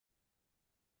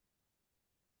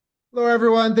Hello,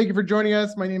 everyone. Thank you for joining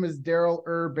us. My name is Daryl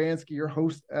Urbanski, your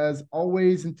host as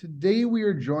always. And today we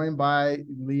are joined by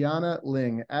Liana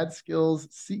Ling, Ad Skills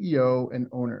CEO and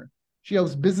owner. She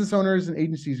helps business owners and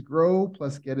agencies grow,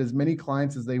 plus get as many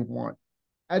clients as they want.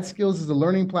 Ad Skills is a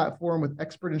learning platform with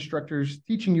expert instructors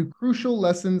teaching you crucial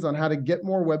lessons on how to get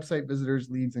more website visitors,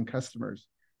 leads, and customers.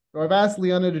 So I've asked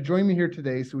Liana to join me here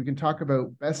today so we can talk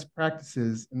about best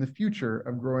practices in the future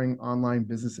of growing online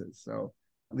businesses. So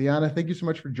Liana, thank you so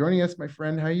much for joining us, my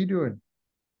friend. How are you doing?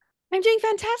 I'm doing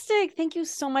fantastic. Thank you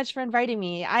so much for inviting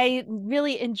me. I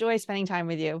really enjoy spending time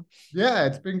with you. Yeah,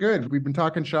 it's been good. We've been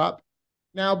talking shop.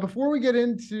 Now, before we get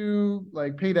into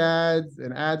like paid ads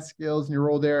and ad skills and your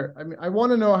role there, I mean, I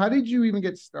want to know, how did you even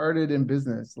get started in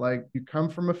business? Like, you come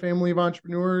from a family of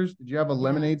entrepreneurs? Did you have a Yeah.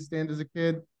 lemonade stand as a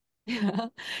kid?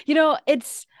 You know,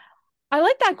 it's I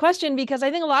like that question because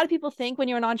I think a lot of people think when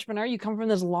you're an entrepreneur, you come from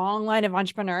this long line of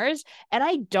entrepreneurs, and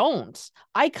I don't.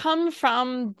 I come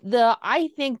from I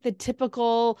think the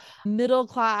typical middle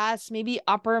class, maybe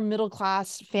upper middle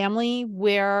class family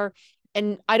where,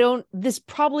 and I don't, this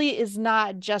probably is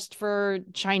not just for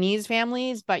Chinese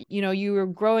families, but you were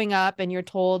growing up and you're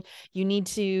told you need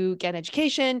to get an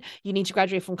education, you need to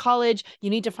graduate from college, you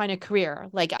need to find a career.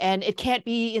 Like, and it can't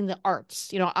be in the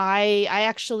arts. I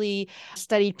actually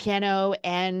studied piano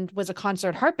and was a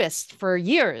concert harpist for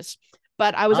years.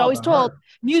 But I was Wow, always the told heart.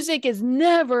 music is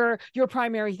never your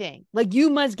primary thing. Like you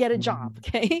must get a job. Mhm.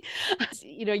 Okay.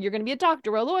 You're going to be a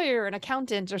doctor, or a lawyer, an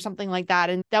accountant, or something like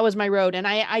that. And that was my road. And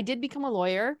I did become a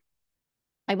lawyer.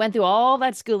 I went through all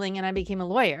that schooling and I became a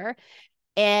lawyer.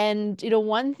 And,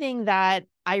 one thing that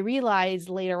I realized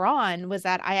later on was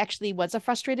that I actually was a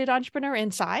frustrated entrepreneur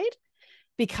inside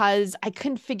because I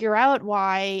couldn't figure out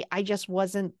why I just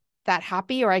wasn't that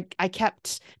happy, or I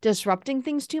kept disrupting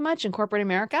things too much in corporate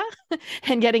America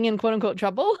and getting in quote unquote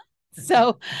trouble.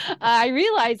 So I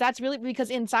realized that's really because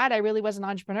inside I really was an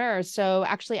entrepreneur. So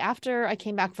actually, after I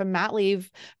came back from mat leave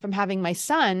from having my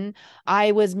son,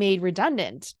 I was made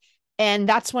redundant. And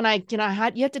that's when you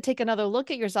have to take another look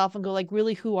at yourself and go like,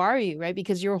 really, who are you? Right.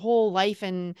 Because your whole life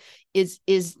and is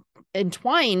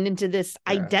entwined into this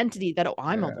Yeah, identity that, oh,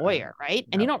 I'm a yeah, lawyer, right?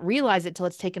 And you yeah. don't realize it till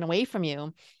it's taken away from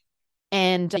you.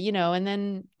 And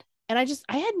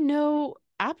I had no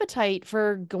appetite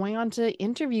for going on to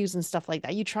interviews and stuff like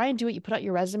that. You try and do it, you put out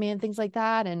your resume and things like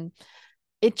that, and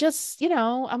it just,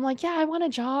 I'm like, yeah, I want a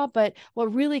job. But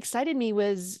what really excited me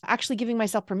was actually giving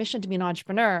myself permission to be an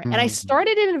entrepreneur. And I Mhm.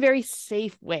 started it in a very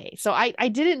safe way. So I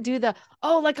didn't do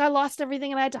like I lost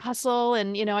everything and I had to hustle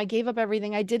and, I gave up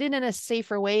everything. I did it in a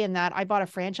safer way in that I bought a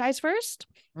franchise first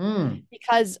Mm.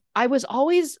 because I was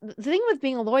always, the thing with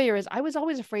being a lawyer is I was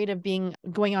always afraid of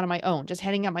going out on my own, just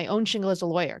heading out my own shingle as a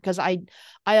lawyer. Cause I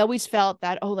always felt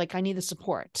that, oh, like I need the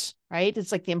support, right?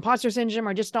 It's like the imposter syndrome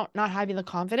or just not having the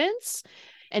confidence,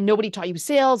 and nobody taught you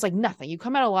sales, like nothing. You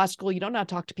come out of law school, you don't know how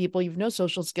to talk to people, you've no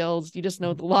social skills, you just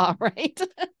know the law, right?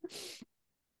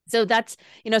 So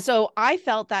so I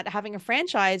felt that having a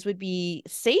franchise would be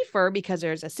safer because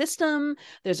there's a system,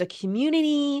 there's a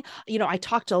community. I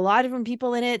talked to a lot of different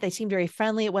people in it. They seemed very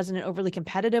friendly. It wasn't an overly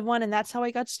competitive one. And that's how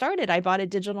I got started. I bought a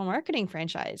digital marketing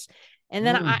franchise. And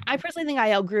then I, Mm. I personally think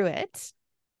I outgrew it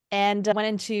and went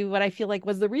into what I feel like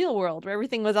was the real world where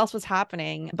everything else was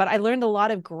happening. But I learned a lot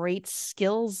of great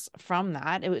skills from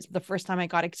that. It was the first time I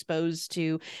got exposed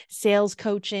to sales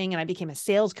coaching, and I became a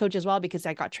sales coach as well because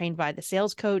I got trained by the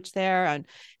sales coach there, and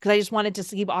because I just wanted to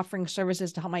keep offering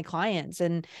services to help my clients,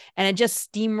 and it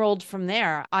just steamrolled from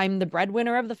there. I'm the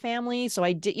breadwinner of the family, so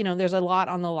I did. There's a lot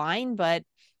on the line, but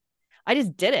I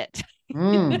just did it.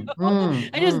 Mm. Mm.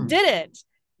 I just Mm. did it.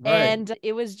 Right. And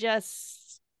it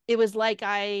was like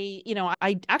I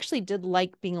actually did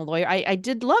like being a lawyer. I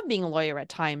did love being a lawyer at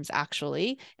times,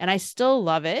 actually, and I still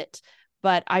love it.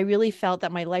 But I really felt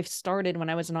that my life started when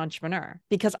I was an entrepreneur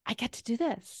because I get to do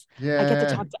this. I get to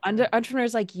Yeah. talk to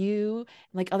entrepreneurs like you and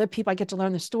like other people. I get to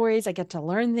learn the stories. I get to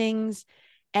learn things.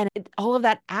 And all of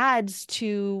that adds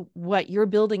to what you're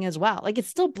building as well. Like it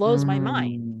still blows my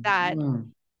mind Mm. that Mm.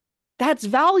 that's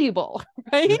valuable,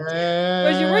 right?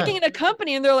 Whereas you're Yeah. working in a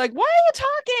company and they're like, why are you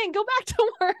talking? Go back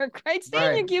to work, right? Stay in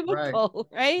Right. your Right. cubicle,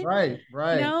 right? Right. You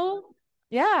Right. know?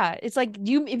 Yeah. It's like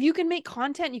if you can make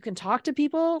content, you can talk to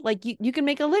people, like you can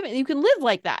make a living, you can live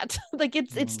like that. Like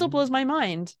it still Mhm. blows my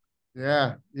mind.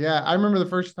 Yeah, yeah. I remember the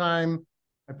first time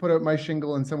I put out my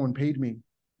shingle and someone paid me.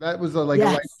 That was like a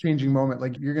Yes. life-changing moment.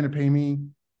 Like, you're gonna pay me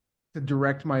to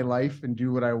direct my life and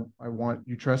do what I want.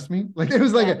 You trust me? Like, it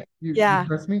was like Yeah. a you Yeah.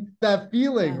 trust me? That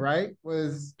feeling, Yeah. right?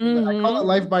 Was, I call Mm-hmm. it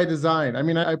life by design. I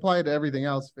mean, I apply it to everything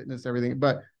else, fitness, everything,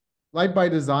 but life by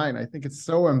design. I think it's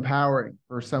so empowering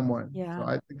for someone. So Yeah.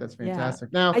 I think that's Yeah.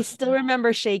 fantastic. Now, I still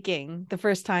remember shaking the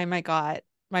first time I got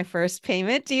my first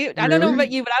payment. I don't know really?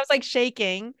 about you, but I was like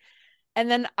shaking. And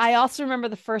then I also remember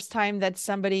the first time that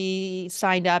somebody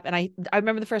signed up, and I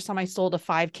remember the first time I sold a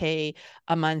 5K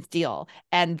a month deal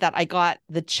and that I got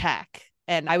the check.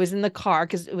 And I was in the car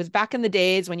because it was back in the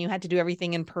days when you had to do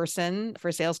everything in person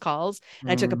for sales calls.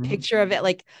 And I took a Mm-hmm. picture of it.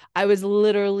 Like I was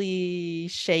literally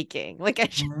shaking. Like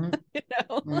Mm-hmm. you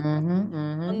know, Mm-hmm.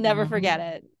 I'll Mm-hmm. never Mm-hmm. forget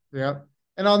it. Yep.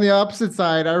 And on the opposite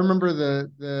side, I remember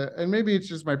and maybe it's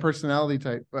just my personality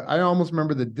type, but I almost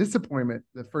remember the disappointment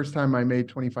the first time I made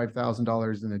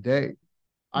 $25,000 in a day.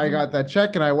 I Mhm. got that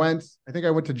check and I think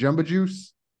I went to Jumbo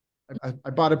Juice. I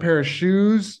bought a pair of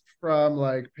shoes from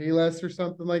like Payless or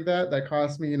something like that. That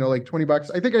cost me, like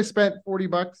 $20. I think I spent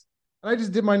 $40 and I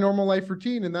just did my normal life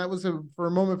routine. And that was for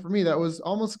a moment for me, that was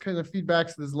almost kind of feedback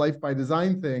to this life by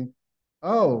design thing.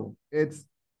 Oh, it's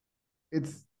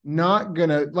not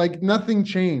gonna, like, nothing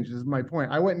changed is my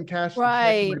point. I went and cashed the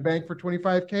check in my Right. bank for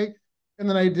 25K, and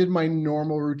then I did my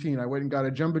normal routine. I went and got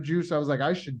a Jumbo Juice. I was like,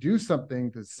 I should do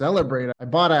something to celebrate. I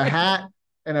bought a hat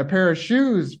and a pair of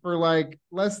shoes for like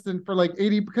less than, for like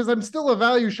 80, because I'm still a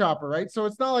value shopper, right? So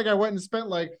it's not like I went and spent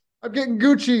like, I'm getting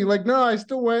Gucci. Like, no, I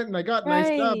still went and I got nice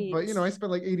stuff, Right. but I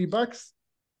spent like $80.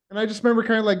 And I just remember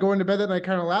kind of like going to bed that night,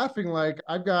 kind of laughing, like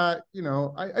I've got,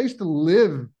 I used to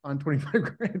live on 25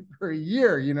 grand for a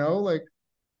year, like,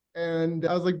 and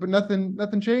I was like, but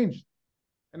nothing changed.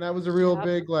 And that was a real Yep.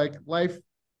 big, like, life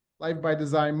by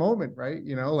design moment, right?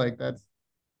 Like that's,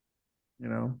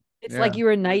 It's like yeah. you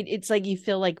were knight. It's like you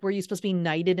feel like were you supposed to be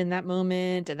knighted in that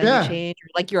moment, and then you Yeah. change, or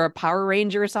like you're a Power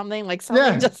Ranger or something. Like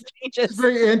something Yeah. just It's changes.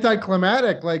 very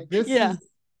anticlimactic. Like Yeah.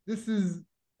 this is,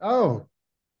 oh,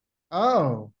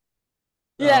 oh.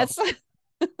 So, Yes.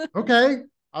 okay,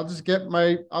 I'll get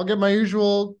my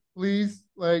usual, please.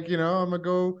 Like, I'm gonna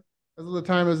go, as of the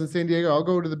time I was in San Diego, I'll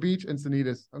go to the beach.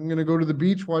 Encinitas. I'm gonna go to the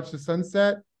beach, watch the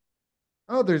sunset.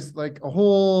 Oh, there's like a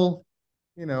whole,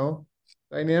 you know,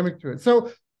 dynamic to it.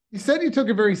 So you said you took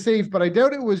it very safe, but I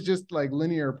doubt it was just like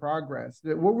linear progress.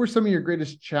 What were some of your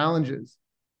greatest challenges?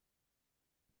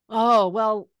 Oh,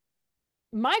 well,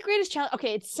 my greatest challenge.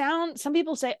 Okay, some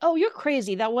people say, "Oh, you're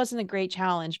crazy. That wasn't a great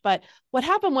challenge." But what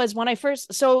happened was when I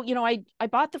first so, I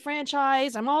bought the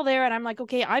franchise. I'm all there and I'm like,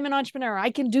 "Okay, I'm an entrepreneur.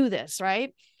 I can do this,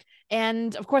 right?"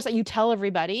 And of course, you tell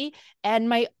everybody. And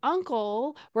my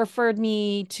uncle referred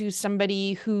me to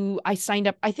somebody who I signed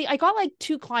up. I think I got like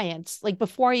two clients, like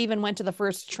before I even went to the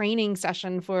first training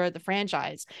session for the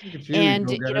franchise. Look at you And,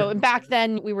 go getter. and back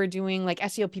then we were doing like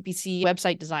SEO, PPC,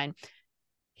 website design.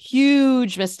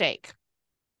 Huge mistake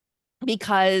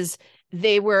because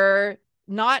they were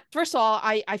not, first of all,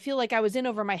 I feel like I was in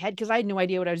over my head because I had no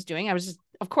idea what I was doing. I was just,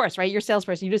 of course, right? You're a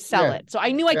salesperson, you just sell Yeah, it. So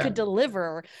I knew I yeah. could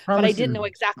deliver, but I Promise didn't you. know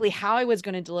exactly how I was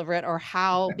going to deliver it or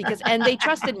how, and they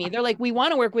trusted me. They're like, we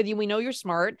want to work with you. We know you're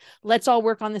smart. Let's all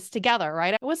work on this together,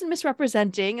 right? I wasn't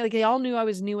misrepresenting. Like they all knew I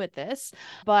was new at this.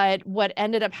 But what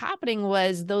ended up happening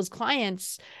was those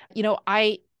clients,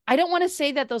 I don't want to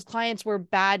say that those clients were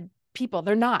bad people.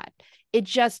 They're not. It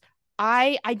just,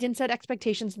 I didn't set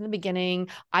expectations in the beginning.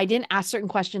 I didn't ask certain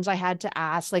questions I had to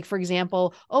ask. Like, for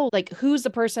example, oh, like who's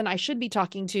the person I should be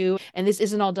talking to? And this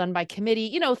isn't all done by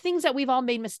committee, things that we've all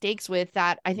made mistakes with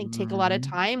that I think take a lot of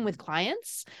Mm-hmm. time with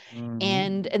clients. Mm-hmm.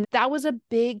 And that was a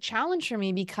big challenge for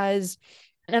me because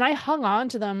and I hung on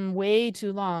to them way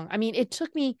too long. I mean,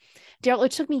 Daryl,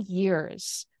 it took me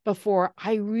years before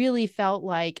I really felt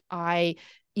like I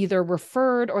either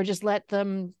referred or just let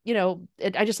them,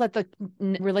 I just let the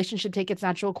relationship take its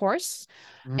natural course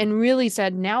and really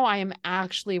said, now I am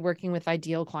actually working with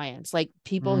ideal clients, like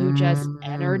people who just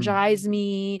Mm-hmm. energize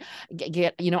me,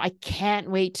 I can't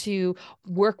wait to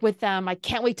work with them. I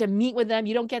can't wait to meet with them.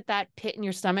 You don't get that pit in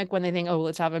your stomach when they think, oh,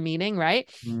 let's have a meeting, right?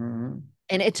 Mm-hmm.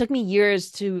 And it took me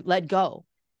years to let go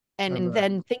and, I and bet.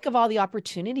 then think of all the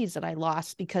opportunities that I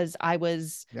lost because I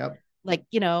was Yep. like,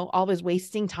 always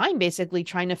wasting time basically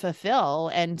trying to fulfill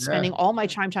and Yeah. spending all my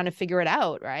time trying to figure it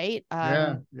out. Right.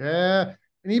 Yeah, yeah.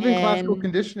 And even classical And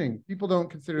conditioning, people don't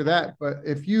consider that. But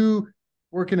if you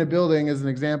work in a building, as an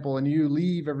example, and you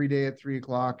leave every day at 3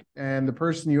 o'clock, and the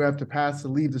person you have to pass to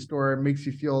leave the store makes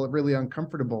you feel really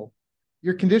uncomfortable,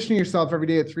 you're conditioning yourself every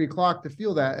day at 3 o'clock to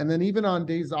feel that. And then even on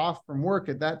days off from work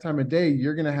at that time of day,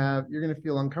 you're gonna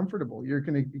feel uncomfortable. You're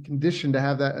gonna be conditioned to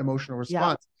have that emotional yeah,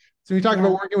 response. So when you talk about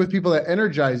yeah, working with people that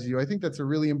energize you, I think that's a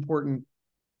really important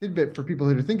tidbit for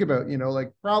people to think about.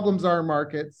 Like, problems are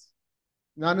markets,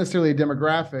 not necessarily a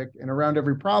demographic. And around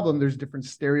every problem, there's different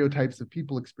stereotypes of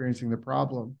people experiencing the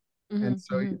problem. hmm And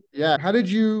so, hmm yeah, how did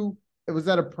you? Was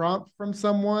that a prompt from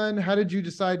someone? How did you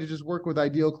decide to just work with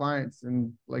ideal clients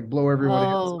and like blow everyone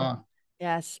else Oh, off?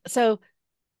 yes. So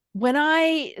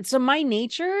my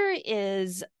nature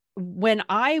is when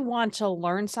I want to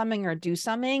learn something or do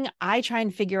something, I try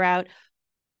and figure out,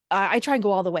 I try and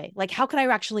go all the way. Like, how can I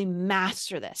actually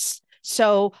master this?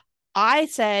 So I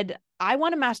said, I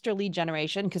want to master lead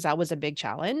generation because that was a big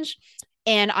challenge.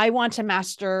 And I want to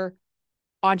master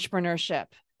entrepreneurship,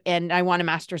 and I want to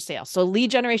master sales. So lead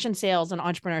generation, sales, and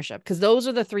entrepreneurship, because those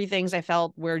are the three things I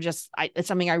felt were just it's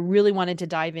something I really wanted to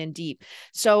dive in deep.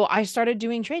 So I started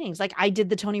doing trainings. Like I did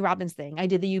the Tony Robbins thing, I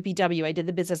did the UPW, I did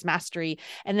the business mastery,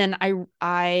 and then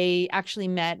I actually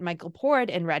met Michael Port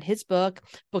and read his book,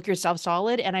 Book Yourself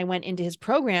Solid, and I went into his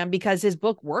program because his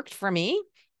book worked for me.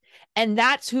 And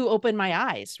that's who opened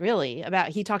my eyes, really. About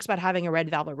He talks about having a red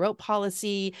velvet rope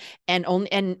policy and only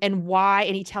and why,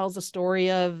 and he tells the story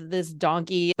of this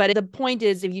donkey. But the point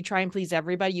is, if you try and please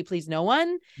everybody, you please no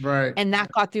one. Right. And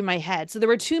that got through my head. So there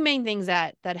were two main things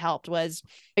that helped. Was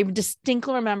I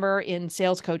distinctly remember in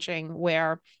sales coaching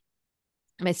where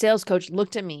my sales coach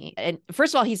looked at me, and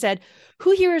first of all he said,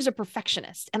 "Who here is a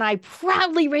perfectionist?" And I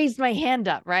proudly raised my hand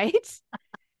up, right?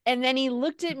 And then he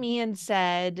looked at me and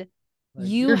said, Like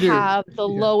 "You your dude. have the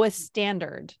Yeah. lowest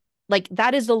standard. Like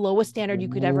that is the lowest standard you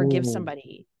could ever give Oh,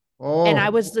 somebody." And I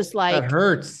oh, was just that like,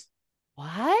 hurts.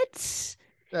 "What?"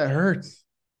 That hurts.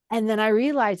 And then I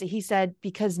realized that he said,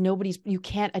 because you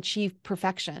can't achieve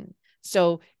perfection.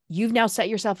 So you've now set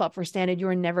yourself up for a standard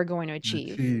you're never going to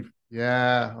achieve. Achieve.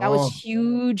 Yeah. That was Oh,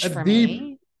 huge that's for deep.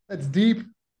 me. That's deep.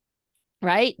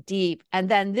 Right? Deep. And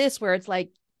then this, where it's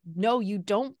like, no, you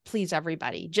don't please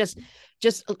everybody. Just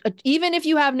even if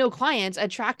you have no clients,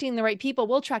 attracting the right people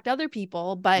will attract other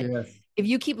people. But Yes. if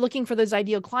you keep looking for those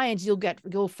ideal clients, you'll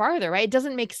go farther, right? It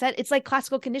doesn't make sense. It's like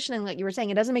classical conditioning, like you were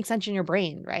saying, it doesn't make sense in your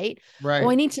brain, right? Oh, I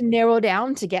Right. need to narrow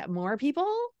down to get more people.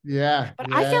 Yeah. But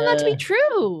I found that to be Yeah.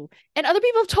 true. And other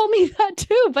people have told me that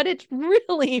too, but it's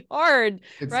really hard,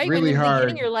 It's right? When really in the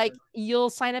beginning, hard. you're like, you'll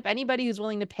sign up anybody who's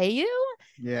willing to pay you.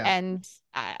 Yeah. And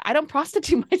I don't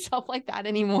prostitute myself like that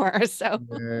anymore. So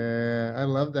Yeah. I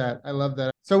love that. I love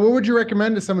that. So, what would you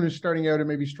recommend to someone who's starting out and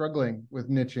maybe struggling with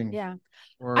niching? yeah.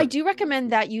 I Or do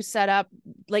recommend that you set up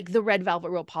like the red velvet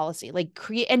rope policy, like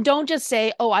create, and don't just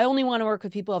say, "Oh, I only want to work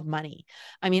with people of money."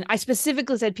 I mean, I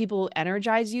specifically said people who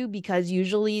energize you, because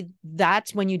usually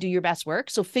that's when you do your best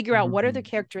work. So figure out what are the Mhm.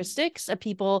 characteristics of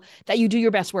people that you do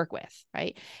your best work with,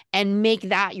 right? And make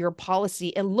that your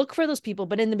policy and look for those people.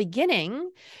 But in the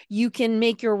beginning, you can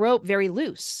make your rope very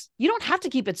loose. You don't have to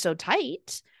keep it so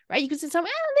tight, right? You can say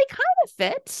something, they kind of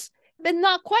fit, but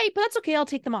not quite, but that's okay. I'll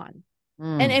take them on.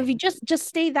 And Mm. if you just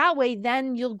stay that way,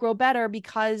 then you'll grow better,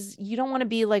 because you don't want to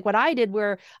be like what I did,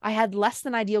 where I had less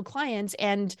than ideal clients.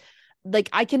 And like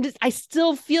I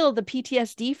still feel the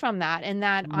PTSD from that. And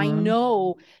that I Mhm.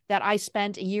 know that I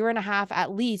spent a year and a half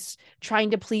at least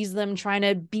trying to please them, trying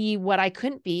to be what I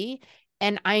couldn't be.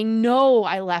 And I know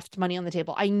I left money on the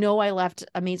table. I know I left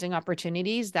amazing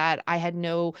opportunities that I had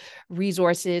no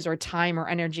resources or time or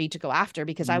energy to go after,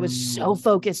 because I was so Mm.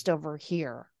 focused over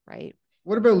here. Right.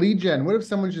 What about lead gen? What if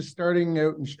someone's just starting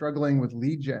out and struggling with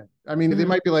lead gen? I mean, they Mhm.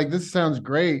 might be like, this sounds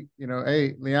great.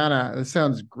 Hey, Liana, this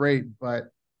sounds great, but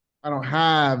I don't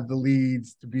have the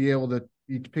leads to be able to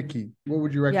be picky. What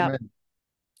would you Yeah. recommend?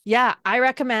 Yeah, I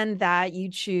recommend that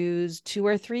you choose two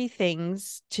or three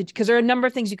things because there are a number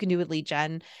of things you can do with lead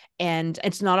gen, and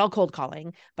it's not all cold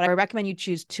calling, but I recommend you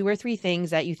choose two or three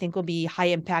things that you think will be high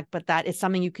impact, but that is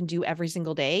something you can do every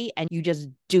single day, and you just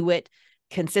do it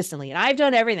consistently. And I've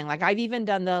done everything. Like I've even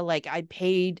done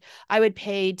I would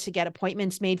pay to get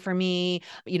appointments made for me.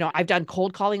 I've done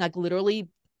cold calling, like literally,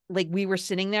 like we were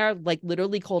sitting there, like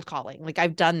literally cold calling. Like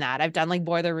I've done that. I've done like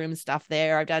boiler room stuff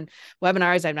there. I've done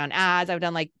webinars, I've done ads, I've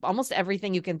done like almost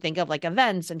everything you can think of, like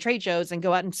events and trade shows, and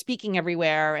go out and speaking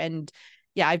everywhere. And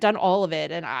yeah, I've done all of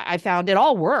it. And I found it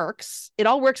all works. It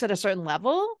all works at a certain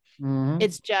level. Mm-hmm.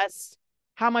 It's just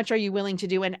how much are you willing to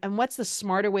do, and what's the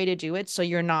smarter way to do it so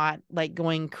you're not like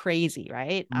going crazy,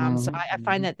 right? So I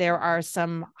find Mm-hmm. that there are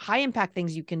some high impact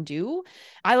things you can do.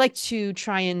 I like to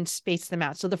try and space them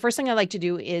out. So the first thing I like to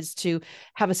do is to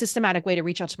have a systematic way to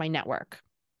reach out to my network.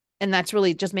 And that's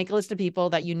really just make a list of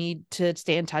people that you need to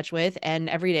stay in touch with. And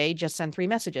every day, just send 3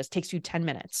 messages. Takes you 10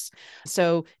 minutes.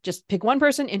 So just pick one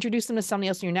person, introduce them to somebody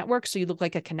else in your network so you look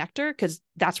like a connector, because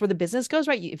that's where the business goes,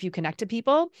 right? If you connect to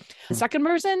people. The second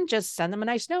person, just send them a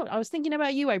nice note. I was thinking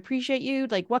about you. I appreciate you.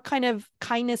 Like, what kind of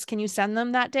kindness can you send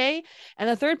them that day? And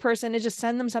the third person is just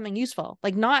send them something useful,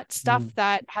 like not stuff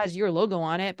that has your logo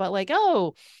on it, but like,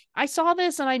 oh, I saw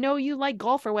this and I know you like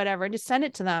golf or whatever, and just send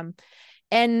it to them.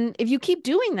 And if you keep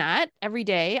doing that every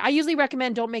day, I usually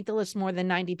recommend don't make the list more than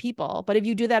 90 people. But if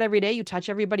you do that every day, you touch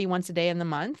everybody once a day in the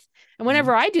month. And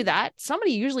whenever I do that,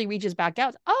 somebody usually reaches back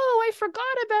out. Oh, I forgot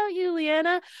about you,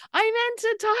 Liana. I meant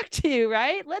to talk to you,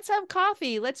 right? Let's have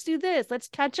coffee. Let's do this. Let's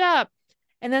catch up.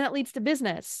 And then that leads to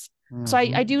business. So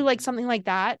I do like something like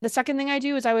that. The second thing I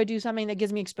do is I would do something that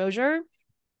gives me exposure.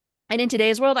 And in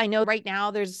today's world, I know right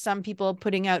now there's some people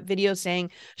putting out videos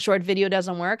saying short video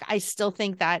doesn't work. I still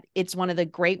think that it's one of the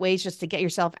great ways just to get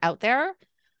yourself out there.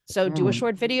 So do a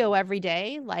short video every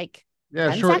day, like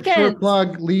 10 short seconds.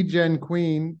 plug, lead gen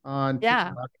queen on Yeah.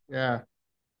 TikTok. Yeah.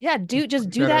 Yeah. Just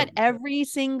do that every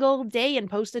single day and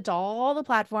post it to all the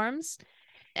platforms.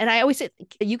 And I always say,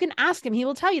 you can ask him, he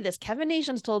will tell you this. Kevin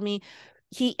Nations told me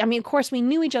of course we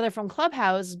knew each other from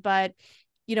Clubhouse, but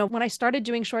when I started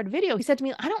doing short video, he said to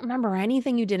me, I don't remember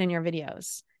anything you did in your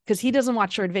videos, because he doesn't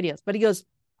watch short videos, but he goes,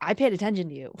 I paid attention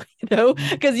to you,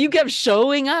 because you kept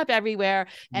showing up everywhere.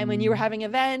 And when you were having an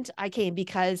event, I came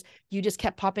because you just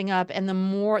kept popping up. And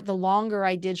the longer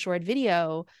I did short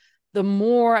video, the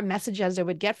more messages I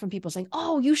would get from people saying,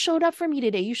 oh, you showed up for me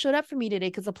today. You showed up for me today,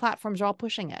 because the platforms are all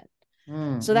pushing it.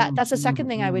 So that's the second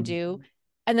thing I would do.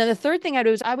 And then the third thing I do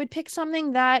is I would pick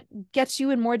something that gets you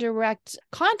in more direct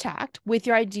contact with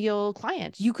your ideal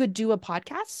client. You could do a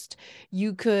podcast.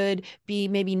 You could be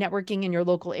maybe networking in your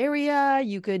local area.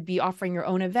 You could be offering your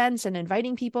own events and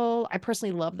inviting people. I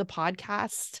personally love the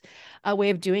podcast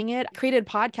way of doing it. I created a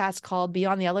podcast called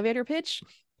Beyond the Elevator Pitch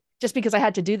just because I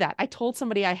had to do that. I told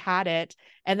somebody I had it,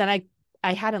 and then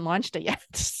I hadn't launched it yet.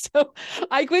 So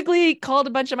I quickly called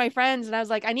a bunch of my friends and I was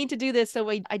like, I need to do this. So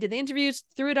I did the interviews,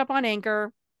 threw it up on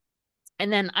Anchor.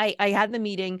 And then I had the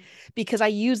meeting because I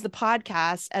used the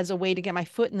podcast as a way to get my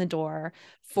foot in the door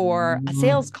for a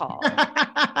sales call.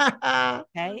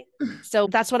 Okay. So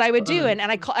that's what I would do. And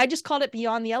I just called it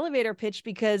Beyond the Elevator Pitch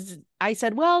because I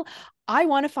said, well, I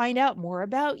want to find out more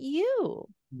about you.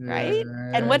 Right.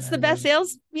 And what's the best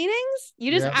sales meetings?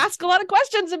 You just ask a lot of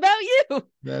questions about you.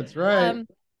 That's right.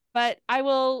 But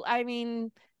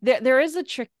there is a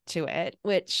trick to it,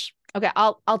 which, okay,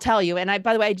 I'll tell you. And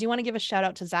by the way, I do want to give a shout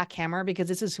out to Zach Hammer, because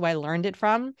this is who I learned it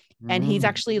from. And he's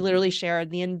actually literally shared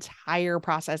the entire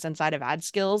process inside of Ad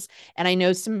Skills. And I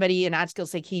know somebody in Ad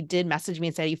Skills, like, he did message me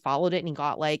and said he followed it and he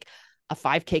got like a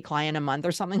 5K client a month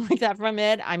or something like that from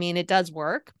it. I mean, it does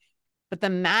work. But the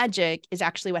magic is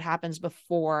actually what happens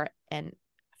before and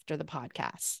after the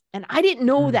podcast. And I didn't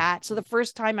know that. So the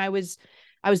first time I was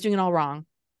doing it all wrong.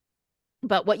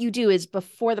 But what you do is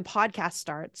before the podcast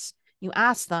starts, you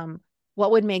ask them,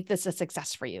 what would make this a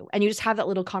success for you? And you just have that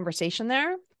little conversation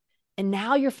there. And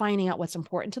now you're finding out what's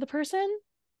important to the person,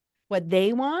 what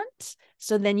they want.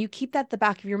 So then you keep that at the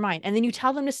back of your mind. And then you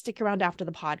tell them to stick around after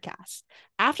the podcast.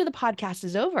 After the podcast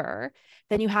is over,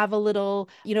 then you have a little,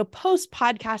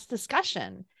 post-podcast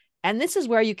discussion. And this is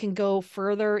where you can go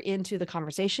further into the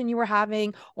conversation you were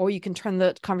having, or you can turn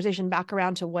the conversation back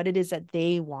around to what it is that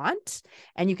they want.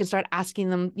 And you can start asking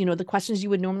them, the questions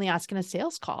you would normally ask in a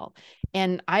sales call.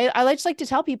 And I just like to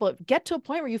tell people, get to a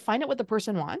point where you find out what the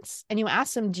person wants and you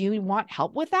ask them, do you want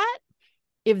help with that?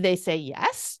 If they say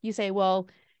yes, you say, well,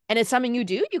 and it's something you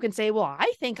do, you can say, well,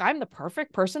 I think I'm the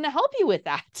perfect person to help you with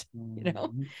that,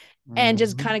 and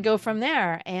just kind of go from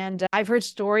there. And I've heard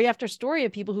story after story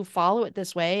of people who follow it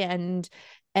this way, and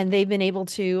they've been able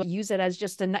to use it as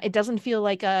just it doesn't feel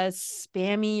like a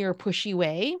spammy or pushy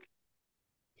way.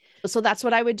 So that's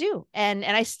what I would do. And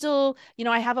I still,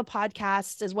 I have a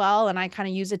podcast as well, and I kind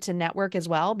of use it to network as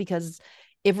well, because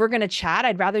if we're going to chat,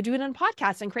 I'd rather do it in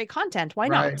podcast and create content. Why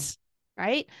not?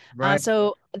 Right.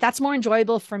 So that's more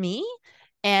enjoyable for me.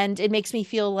 And it makes me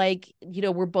feel like,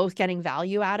 we're both getting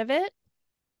value out of it.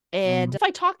 And if I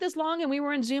talked this long and we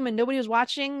were in Zoom and nobody was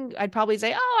watching, I'd probably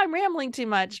say, oh, I'm rambling too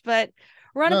much, but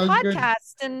we're on a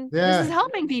podcast and this is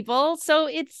helping people. So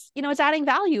it's, it's adding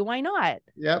value. Why not?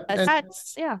 Yep.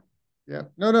 Yeah.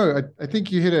 No. I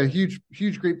think you hit a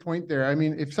huge, great point there. I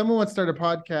mean, if someone wants to start a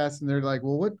podcast and they're like,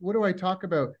 well, what do I talk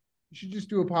about? You should just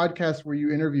do a podcast where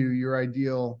you interview your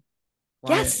ideal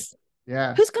client. Yes.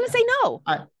 Yeah. Who's going to say no?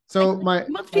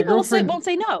 Most people won't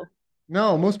say no.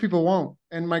 No, most people won't.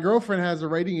 And my girlfriend has a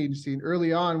writing agency, and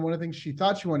early on, one of the things she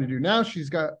thought she wanted to do, now she's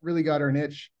really got her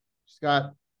niche. She's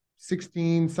got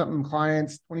 16 something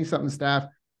clients, 20 something staff.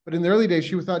 But in the early days,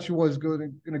 she thought she was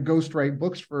going to ghostwrite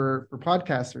books for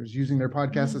podcasters using their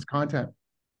podcast as content.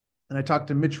 And I talked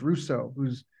to Mitch Russo,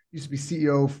 who's used to be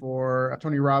CEO for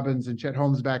Tony Robbins and Chet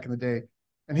Holmes back in the day.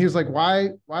 And he was like, why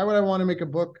would I want to make a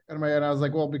book out of my head? And I was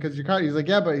like, well, because you're caught. He's like,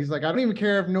 yeah, but he's like, I don't even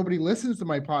care if nobody listens to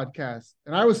my podcast.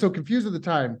 And I was so confused at the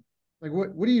time. Like,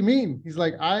 what do you mean? He's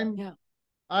like, I'm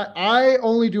I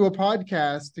only do a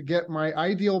podcast to get my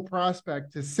ideal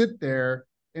prospect to sit there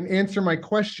and answer my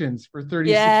questions for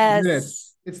 30, 60 minutes.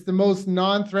 Yes. It's the most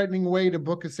non-threatening way to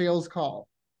book a sales call.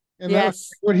 And that was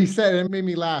Yes. what he said, and it made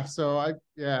me laugh. So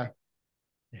yeah.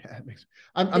 Yeah, it makes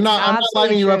I'm It's not absolutely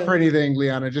lining you up true. for anything,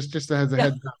 Liana, just as a Yeah.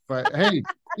 heads up. But hey,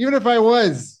 even if I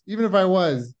was,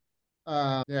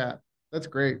 yeah, that's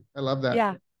great. I love that.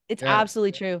 Yeah, it's Yeah,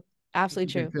 absolutely true. that's a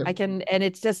Absolutely good true. tip. I can, and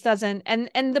it just doesn't, and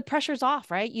the pressure's off,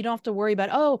 right? You don't have to worry about,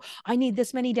 oh, I need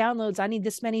this many downloads, I need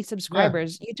this many Yeah,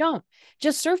 subscribers. You don't.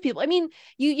 Just serve people. I mean,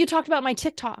 you talked about my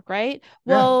TikTok, right?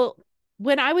 yeah. Well,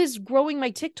 when I was growing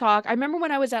my TikTok, I remember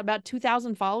when I was at about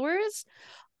 2,000 followers,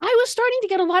 I was starting to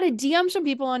get a lot of DMs from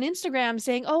people on Instagram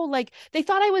saying, "Oh, like they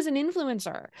thought I was an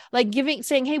influencer, like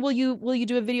saying, hey, will you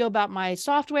do a video about my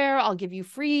software? I'll give you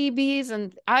freebies."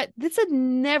 And this had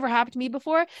never happened to me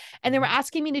before, and they were Mhm.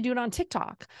 asking me to do it on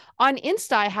TikTok. On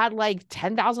Insta, I had like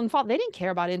 10,000 followers. They didn't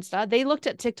care about Insta. They looked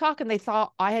at TikTok and they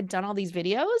thought I had done all these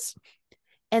videos,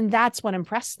 and that's what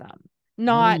impressed them.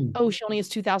 Not, Mm, oh, she only has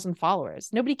 2,000 followers.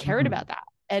 Nobody cared mm, about that.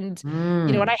 And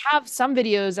and mm. I have some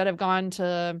videos that have gone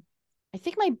to, I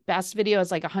think my best video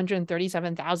is like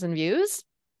 137,000 views.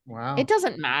 It Wow.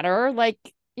 doesn't matter. Like,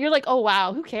 you're like, oh,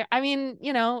 wow, who cares? I mean,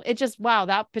 it just, wow,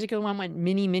 that particular one went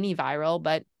mini viral,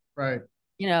 but, Right.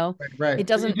 you know, Right. Right. it But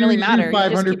doesn't really you do matter. You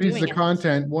just 500 keep pieces doing of it.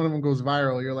 content. One of them goes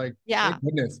viral. You're like, Yeah. thank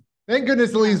goodness. Thank goodness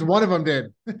at Yeah. least one of them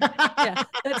did. Yeah,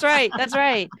 that's right. That's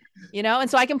right. And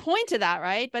so I can point to that,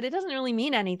 right? But it doesn't really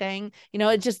mean anything.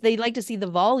 It just, they like to see the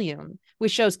volume,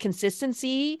 which shows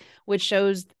consistency, which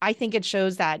shows, I think it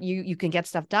shows that you can get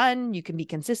stuff done, you can be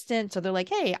consistent. So they're like,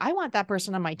 hey, I want that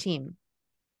person on my team.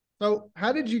 So,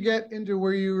 how did you get into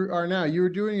where you are now? You were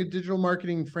doing a digital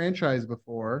marketing franchise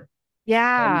before.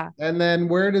 Yeah, And then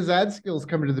where does ad skills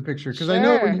come into the picture? Because I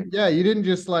know, sure. yeah, you didn't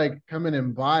just like come in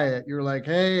and buy it. You were like,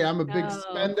 hey, I'm a big No.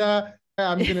 spender.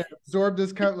 I'm gonna absorb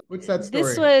this cut. What's that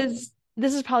This story? was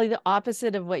this is probably the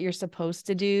opposite of what you're supposed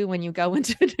to do when you go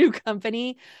into a new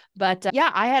company. But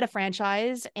yeah, I had a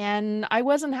franchise and I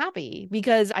wasn't happy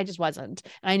because I just wasn't.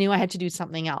 I knew I had to do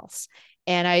something else.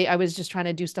 And I was just trying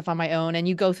to do stuff on my own. And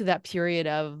you go through that period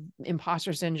of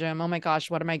imposter syndrome. Oh my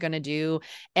gosh, what am I going to do?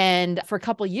 And for a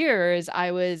couple of years,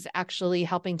 I was actually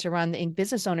helping to run the Inc.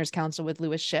 Business Owners Council with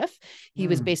Lewis Schiff. He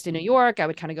was Mm, based in New York. I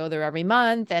would kind of go there every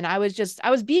month. And I was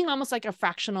being almost like a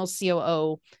fractional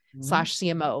COO mhm. slash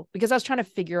CMO because I was trying to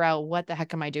figure out what the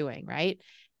heck am I doing, right?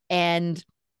 And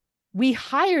we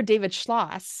hired David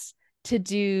Schloss to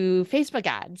do Facebook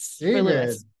ads for David,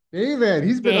 Lewis. David,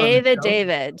 he's been on the show.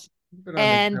 David. He's been on the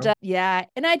And show. yeah,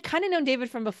 and I'd kind of known David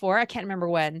from before. I can't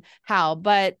remember how,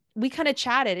 but we kind of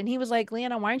chatted and he was like,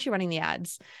 Liana, why aren't you running the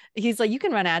ads? He's like, you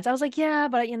can run ads. I was like, yeah,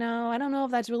 but I don't know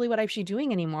if that's really what I should be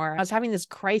doing anymore. I was having this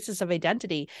crisis of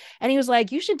identity. And he was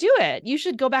like, you should do it. You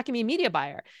should go back and be a media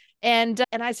buyer. And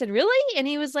I said, really? And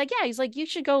he was like, yeah, he's like, you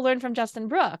should go learn from Justin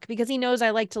Brook because he knows I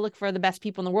like to look for the best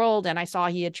people in the world. And I saw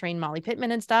he had trained Molly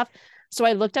Pittman and stuff. So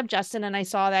I looked up Justin and I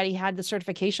saw that he had the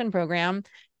certification program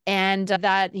and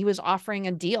that he was offering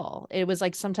a deal. It was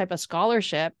like some type of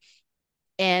scholarship.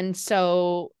 And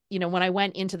so, when I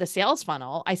went into the sales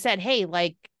funnel, I said, hey,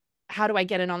 like, how do I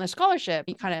get in on the scholarship?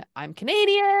 You kind of, I'm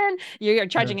Canadian, you're Yeah,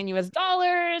 charging in US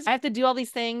dollars. I have to do all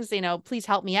these things, please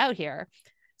help me out here.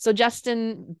 So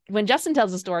when Justin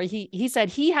tells the story, he said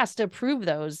he has to approve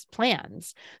those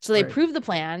plans. So they right. approved the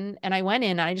plan, and I went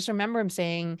in, and I just remember him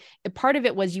saying part of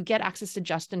it was you get access to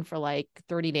Justin for like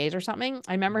 30 days or something.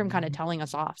 I remember him kind of Mhm. telling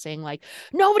us off, saying like,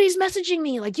 nobody's messaging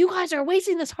me, like you guys are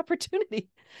wasting this opportunity.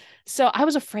 So I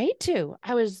was afraid to.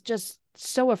 I was just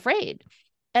so afraid.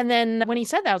 And then when he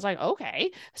said that, I was like,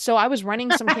 okay. So I was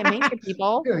running some campaigns for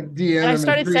people, Like and DM I him at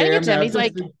started 3 sending it a.m. to him. now. He's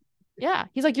like, yeah.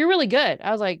 He's like, you're really good.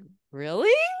 I was like, really?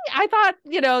 I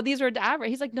thought, these were average.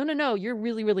 He's like, no, no, no, you're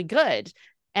really, really good.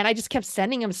 And I just kept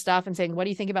sending him stuff and saying, what do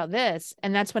you think about this?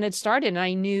 And that's when it started. And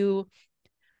I knew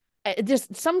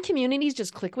just some communities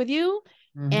just click with you.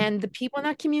 Mhm. And the people in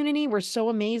that community were so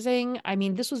amazing. I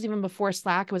mean, this was even before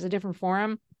Slack, it was a different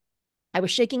forum. I was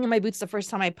shaking in my boots the first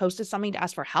time I posted something to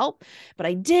ask for help, but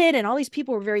I did. And all these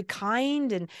people were very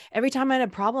kind. And every time I had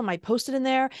a problem, I posted in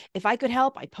there. If I could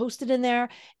help, I posted in there.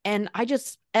 And I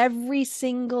just every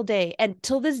single day and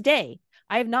till this day,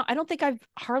 I don't think I've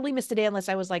hardly missed a day unless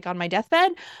I was like on my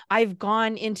deathbed. I've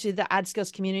gone into the ad skills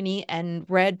community and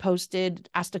read, posted,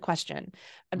 asked a question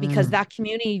because Mm, that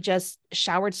community just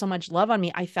showered so much love on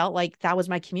me. I felt like that was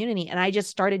my community. And I just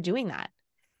started doing that.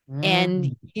 And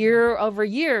mm, year over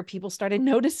year, people started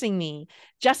noticing me.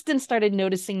 Justin started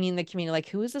noticing me in the community. Like,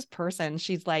 who is this person?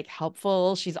 She's like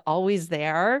helpful. She's always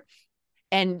there.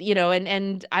 And,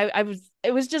 and I was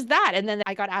it was just that. And then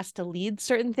I got asked to lead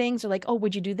certain things, or like, oh,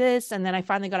 would you do this? And then I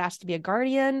finally got asked to be a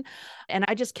guardian. And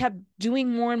I just kept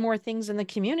doing more and more things in the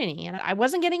community. And I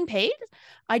wasn't getting paid.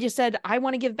 I just said, I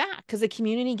want to give back because the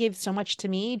community gave so much to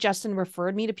me. Justin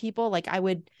referred me to people. Like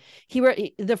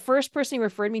the first person he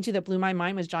referred me to that blew my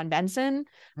mind was John Benson.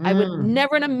 I would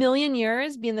never in a million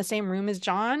years be in the same room as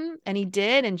John. And he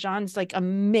did. And John's like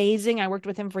amazing. I worked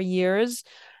with him for years.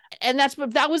 And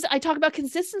I talk about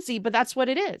consistency, but that's what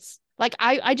it is. Like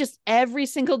I just every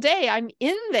single day I'm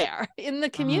in there in the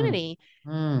community.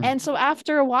 And so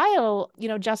after a while,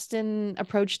 Justin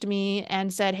approached me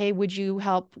and said, hey, would you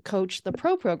help coach the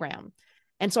pro program?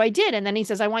 And so I did. And then he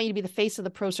says, I want you to be the face of the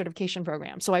pro certification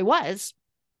program. So I was,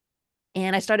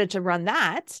 and I started to run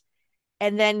that.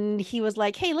 And then he was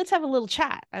like, hey, let's have a little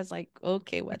chat. I was like,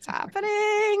 okay, what's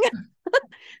happening?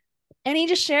 And he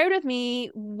just shared with me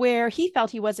where he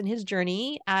felt he was in his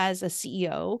journey as a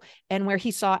CEO and where he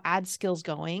saw ad skills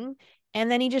going. And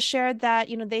then he just shared that,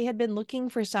 they had been looking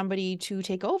for somebody to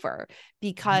take over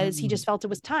because he just felt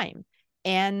it was time.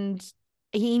 And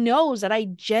he knows that I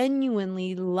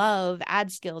genuinely love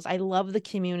ad skills. I love the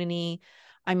community.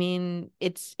 I mean,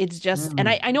 it's just, and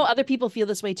I know other people feel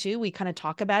this way too. We kind of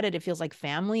talk about it. It feels like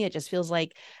family. It just feels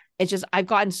like I've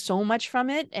gotten so much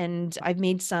from it, and I've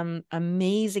made some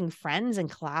amazing friends and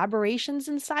collaborations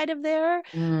inside of there.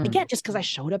 Again, just because I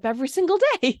showed up every single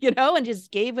day, and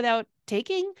just gave without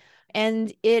taking.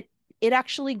 And it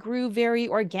actually grew very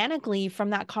organically from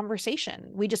that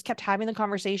conversation. We just kept having the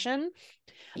conversation.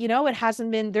 It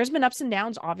hasn't been, there's been ups and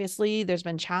downs, obviously. There's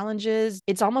been challenges.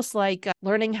 It's almost like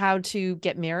learning how to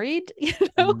get married,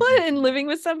 and living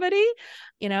with somebody,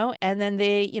 and then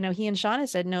he and Shauna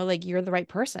said, no, like, you're the right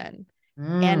person.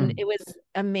 And it was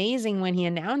amazing when he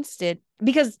announced it,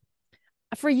 because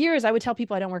for years I would tell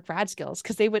people I don't work for ad skills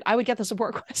because I would get the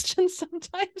support questions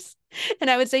sometimes. And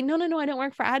I would say, no, I don't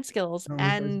work for ad skills.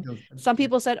 And some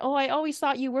people said, oh, I always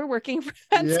thought you were working for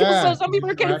ad skills. So some people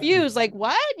were confused, like,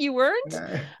 what? You weren't?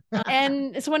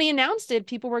 And so when he announced it,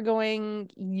 people were going,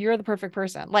 you're the perfect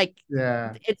person. Like,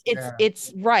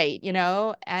 it's right,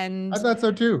 and I thought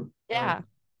so too. Yeah.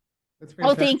 That's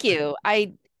Oh, fantastic. thank you.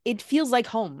 It feels like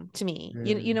home to me.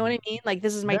 You know what I mean? Like,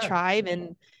 this is my tribe,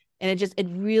 and it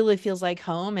really feels like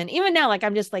home. And even now, like,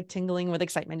 I'm just like tingling with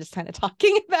excitement, just kind of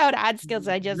talking about ad skills.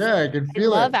 I can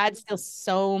feel love ad skills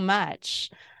so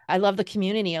much. I love the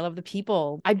community. I love the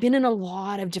people. I've been in a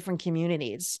lot of different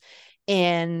communities,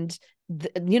 and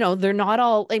they're not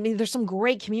all, I mean, there's some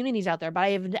great communities out there, but I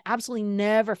have absolutely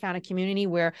never found a community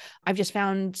where I've just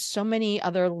found so many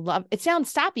other love. It sounds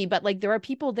sappy, but like, there are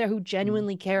people there who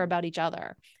genuinely care about each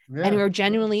other. And who are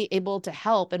genuinely able to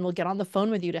help, and will get on the phone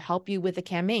with you to help you with a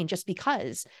campaign just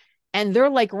because. And they're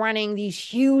like running these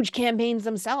huge campaigns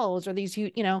themselves, or these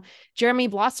huge, Jeremy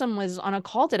Blossom was on a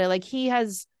call today. Like,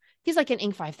 he's like an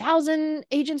Inc. 5000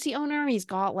 agency owner. He's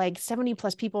got like 70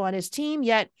 plus people on his team,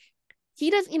 yet he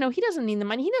doesn't need the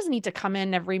money. He doesn't need to come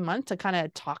in every month to kind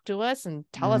of talk to us and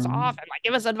tell us off and like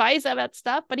give us advice about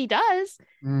stuff, but he does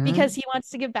because he wants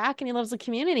to give back and he loves the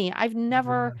community. I've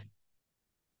never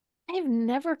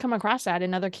come across that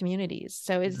in other communities.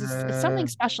 So it's something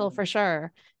special for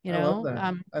sure. I love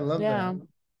that. I love that.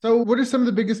 So what are some of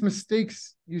the biggest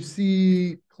mistakes you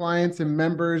see clients and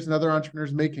members and other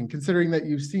entrepreneurs making, considering that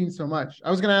you've seen so much?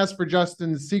 I was going to ask for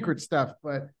Justin's secret stuff,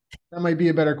 but that might be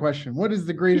a better question. What is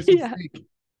the greatest mistake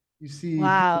you see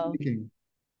people making?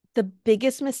 The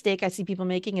biggest mistake I see people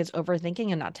making is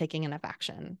overthinking and not taking enough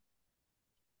action.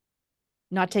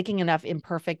 Not taking enough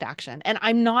imperfect action. And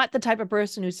I'm not the type of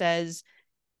person who says,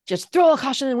 just throw a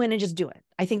caution in the wind and just do it.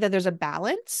 I think that there's a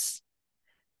balance.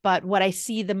 But what I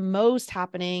see the most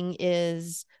happening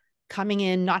is coming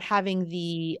in, not having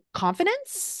the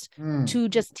confidence to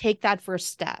just take that first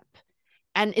step.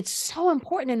 And it's so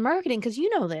important in marketing because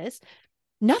this,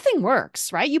 nothing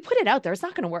works, right? You put it out there, it's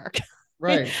not going to work.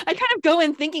 Right. I kind of go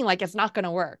in thinking like it's not going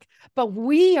to work, but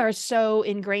we are so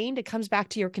ingrained. It comes back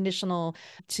to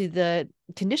the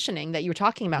conditioning that you were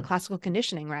talking about, classical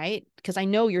conditioning, right? Because I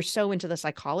know you're so into the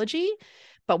psychology,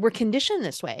 but we're conditioned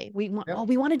this way. We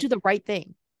want to do the right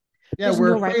thing. Yeah,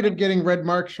 we're afraid of getting red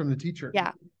marks from the teacher.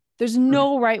 Yeah, there's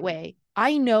no right way.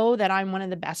 I know that I'm one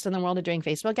of the best in the world at doing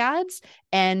Facebook ads.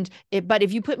 But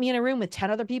if you put me in a room with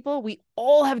 10 other people, we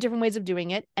all have different ways of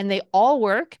doing it, and they all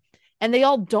work. And they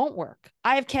all don't work.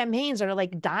 I have campaigns that are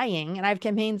like dying, and I have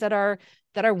campaigns that are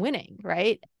winning,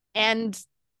 right? And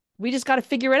we just got to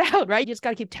figure it out, right? You just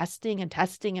got to keep testing and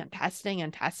testing and testing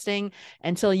and testing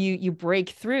until you break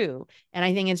through. And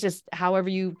I think it's just however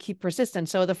you keep persistent.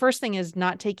 So the first thing is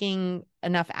not taking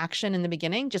enough action in the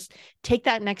beginning. Just take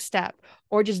that next step,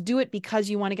 or just do it because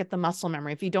you want to get the muscle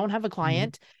memory. If you don't have a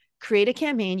client, create a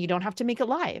campaign. You don't have to make it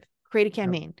live. Create a Yep.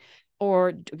 campaign,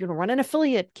 or run an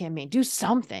affiliate campaign. Do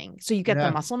something so you get the Yeah.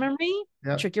 muscle memory,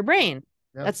 Yep. trick your brain.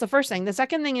 Yep. That's the first thing. The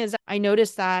second thing is I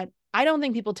noticed that I don't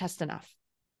think people test enough.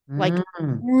 Like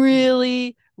Mm.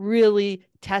 really, really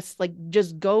test, like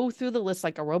just go through the list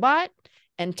like a robot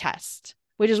and test,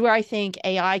 which is where I think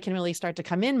AI can really start to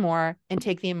come in more and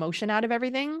take the emotion out of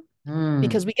everything. Mm.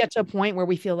 Because we get to a point where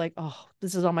we feel like, oh,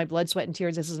 this is all my blood, sweat, and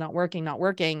tears. This is not working, not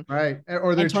working. Right.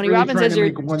 Or And they're Tony really Robbins trying says to you're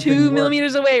make one thing two work.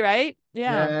 millimeters away, right?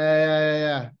 Yeah. Yeah. Yeah. Yeah.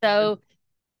 Yeah. So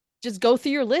just go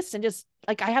through your list and just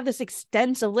like, I have this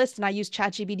extensive list and I use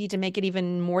ChatGPT to make it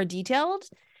even more detailed.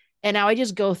 And now I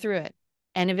just go through it.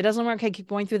 And if it doesn't work, I keep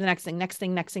going through the next thing, next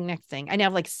thing, next thing, next thing. I now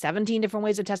have like 17 different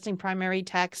ways of testing primary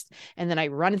text. And then I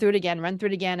run through it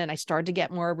again, and I start to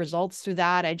get more results through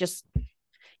that. I just,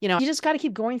 you just got to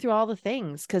keep going through all the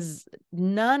things because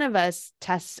none of us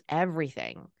tests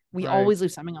everything. We Right. always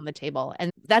leave something on the table.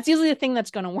 And that's usually the thing that's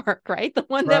going to work, right? The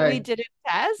one that we Right. didn't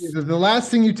Yeah, test. the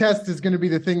last thing you test is going to be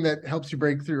the thing that helps you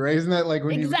break through, right? Isn't that like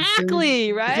when you read things? Exactly.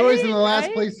 It's always in Right. the last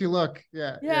Right. place you look.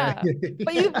 Yeah. Yeah. Yeah.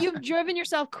 But you've driven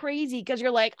yourself crazy because you're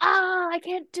like, I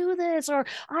can't do this, or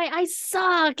I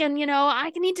suck, and I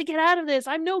need to get out of this.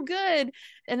 I'm no good.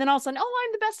 And then all of a sudden, oh,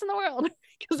 I'm the best in the world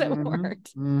because it Mm-hmm,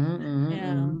 worked. mm-hmm, mm-hmm,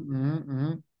 Yeah. mm-hmm,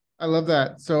 mm-hmm. I love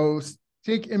that. So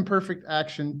take imperfect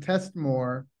action, test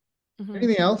more. Mhm.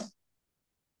 Anything else?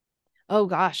 Oh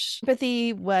gosh.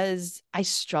 I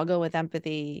struggle with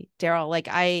empathy, Daryl. Like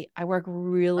I work I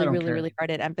really, don't really, care. really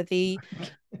hard at empathy,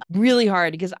 really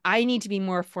hard because I need to be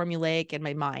more formulaic in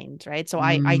my mind, right? So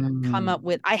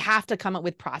Mm, I have to come up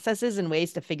with processes and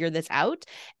ways to figure this out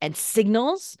and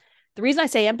signals. The reason I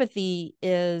say empathy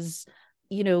is,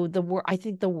 I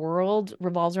think the world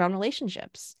revolves around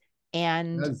relationships,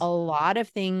 and a does. lot of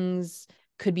things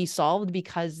could be solved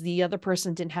because the other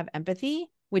person didn't have empathy,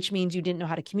 which means you didn't know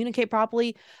how to communicate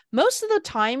properly. Most of the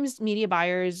times media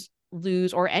buyers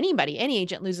lose, or any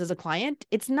agent loses a client,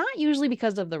 it's not usually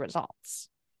because of the results.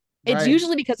 It's Right.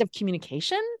 usually because of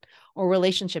communication or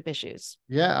relationship issues,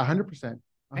 Yeah, 100%.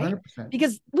 right? 100%.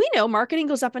 Because we know marketing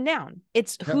goes up and down.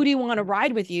 It's who Yep. do you want to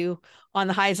ride with you on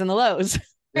the highs and the lows,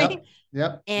 right? Yep.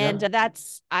 Yep. And Yep.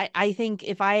 that's, I think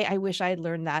if I wish I had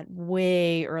learned that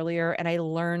way earlier and I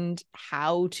learned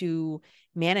how to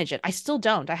manage it. I still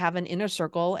don't. I have an inner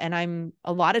circle and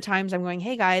a lot of times I'm going,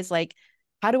 hey guys, like,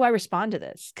 how do I respond to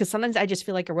this? Because sometimes I just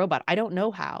feel like a robot. I don't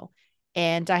know how.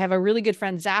 And I have a really good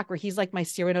friend, Zach, where he's like my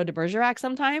Cyrano de Bergerac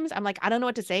sometimes. I'm like, I don't know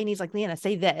what to say. And he's like, Liana,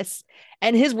 say this.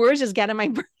 And his words just get in my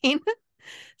brain.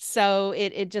 So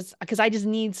it just, because I just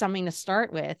need something to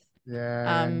start with.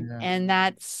 Yeah. Yeah. And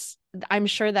I'm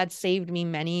sure that saved me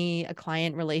many a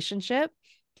client relationship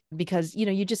because,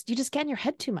 you just get in your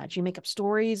head too much. You make up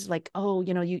stories like, oh,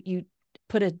 you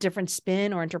put a different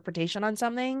spin or interpretation on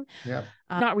something, Yep.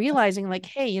 not realizing like,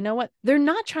 hey, you know what? They're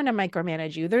not trying to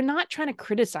micromanage you. They're not trying to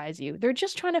criticize you. They're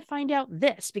just trying to find out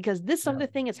this because this other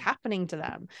Yep. thing is happening to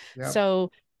them. Yep.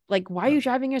 So like, why are Yep. you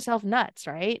driving yourself nuts?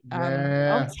 Right.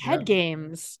 Yeah. It's head Yep.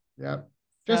 games. Yep.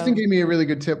 Justin So gave me a really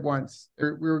good tip once.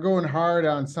 We were going hard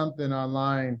on something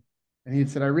online, and he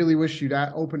said, I really wish you'd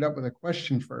opened up with a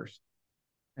question first.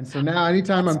 And so now,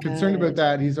 anytime that's I'm concerned about good.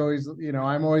 that, he's always,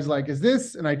 I'm always like, is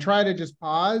this? And I try to just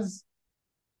pause.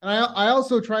 And I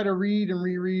also try to read and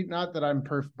reread. Not that I'm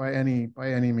perfect by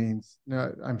any means.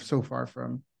 No, I'm so far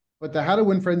from. But the How to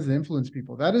Win Friends and Influence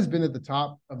People, that has been at the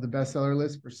top of the bestseller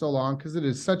list for so long because it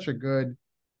is such a good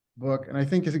book. And I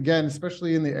think, again,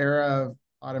 especially in the era of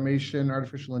automation,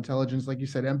 artificial intelligence, like you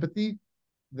said, empathy,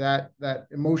 that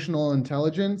emotional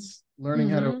intelligence, learning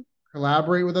how to Mm-hmm.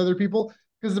 collaborate with other people.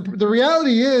 Because the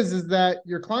reality is that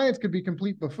your clients could be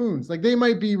complete buffoons. Like they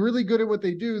might be really good at what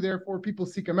they do, therefore people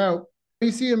seek them out. You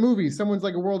see a movie, someone's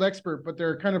like a world expert, but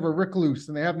they're kind of a recluse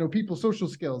and they have no people social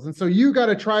skills. And so you got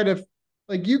to try to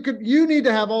you need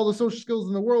to have all the social skills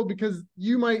in the world because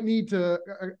you might need to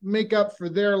make up for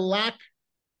their lack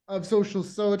of social.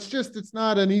 So it's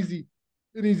not an easy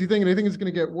thing. And I think it's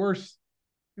going to get worse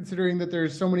considering that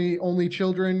there's so many only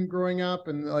children growing up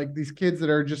and like these kids that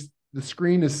are just the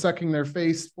screen is sucking their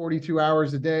face 42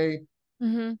 hours a day,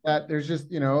 Mm-hmm. that there's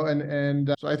just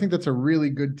and so I think that's a really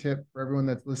good tip for everyone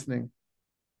that's listening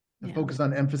to Yeah. focus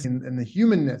on emphasis and the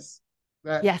humanness,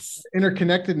 that Yes.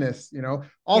 interconnectedness.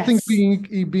 All things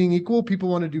Yes. being equal, people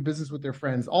want to do business with their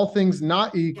friends. All things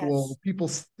not Yes. equal, people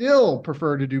still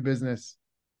prefer to do business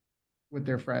with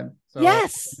their friend. So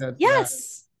Yes. that's yeah.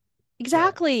 Yes. Yeah.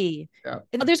 Exactly. Yeah.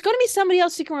 And there's going to be somebody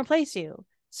else who can replace you.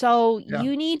 So Yeah.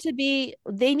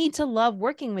 they need to love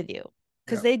working with you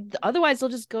because Yeah. otherwise they'll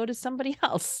just go to somebody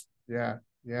else. Yeah.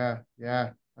 Yeah.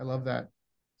 Yeah. I love that.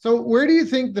 So where do you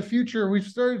think the future? We've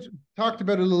talked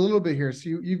about it a little bit here. So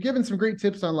you've given some great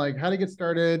tips on like how to get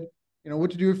started,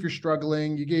 what to do if you're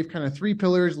struggling. You gave kind of three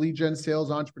pillars: lead gen, sales,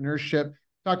 entrepreneurship.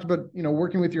 Talked about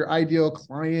working with your ideal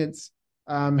clients,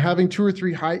 having two or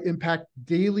three high impact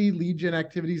daily lead gen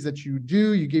activities that you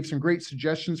do. You gave some great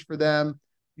suggestions for them.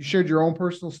 You shared your own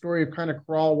personal story of kind of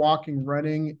crawl, walking,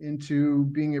 running into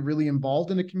being really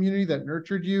involved in a community that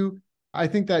nurtured you. I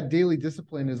think that daily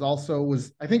discipline is also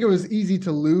was I think it was easy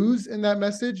to lose in that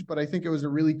message, but I think it was a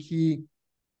really key,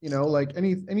 like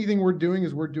anything we're doing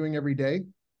is we're doing every day.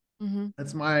 Mm-hmm.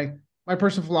 That's my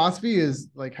personal philosophy is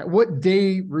like what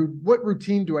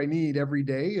routine do I need every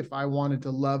day if I wanted to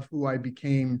love who I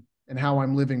became and how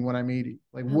I'm living when I'm 80?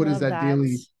 Like I what is love that that.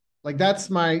 daily, like that's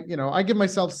my, I give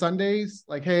myself Sundays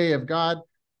like, hey, if God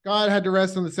had to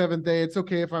rest on the seventh day. It's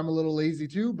okay if I'm a little lazy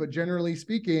too, but generally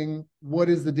speaking, what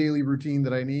is the daily routine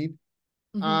that I need?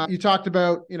 Mm-hmm. You talked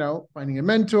about, finding a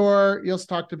mentor. You also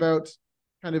talked about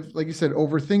kind of, like you said,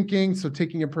 overthinking. So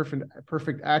taking a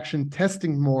perfect action,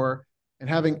 testing more, and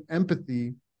having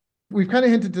empathy. We've kind of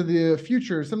hinted to the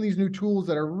future, some of these new tools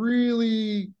that are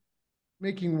really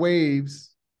making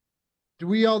waves. Do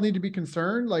we all need to be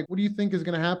concerned? Like, what do you think is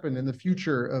going to happen in the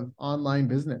future of online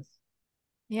business,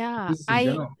 Yeah. business in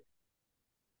general?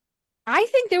 I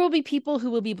think there will be people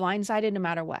who will be blindsided no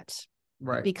matter what,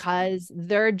 Right. because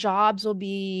their jobs will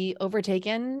be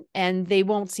overtaken and they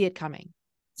won't see it coming.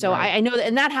 So Right. I know that,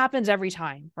 and that happens every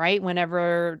time, right?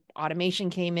 Whenever automation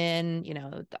came in,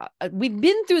 we've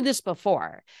been through this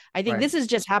before. I think Right. this is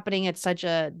just happening at such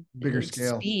a Bigger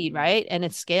scale. speed, right? And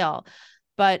its scale.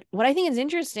 But what I think is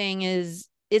interesting is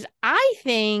I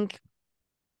think,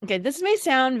 okay, this may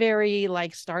sound very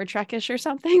like Star Trek-ish or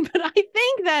something, but I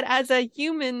think that as a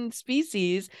human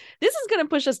species, this is going to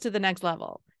push us to the next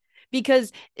level,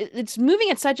 because it's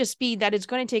moving at such a speed that it's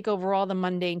going to take over all the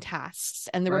mundane tasks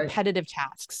and the Right. repetitive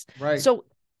tasks. Right. So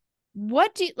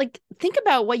what do you like? Think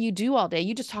about what you do all day.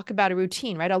 You just talk about a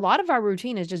routine, right? A lot of our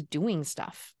routine is just doing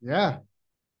stuff. Yeah.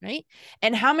 Right.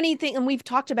 And how many things, and we've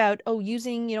talked about,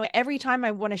 using, every time I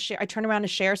want to share, I turn around to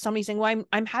share, somebody saying, well,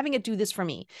 I'm having it do this for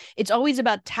me. It's always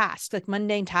about tasks, like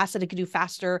mundane tasks that it could do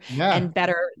faster Yeah. and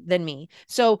better than me.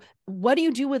 So what do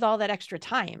you do with all that extra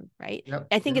time? Right. Yep.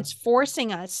 I think Yeah. it's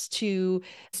forcing us to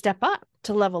step up,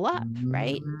 to level up,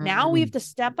 right? Now we have Mm. to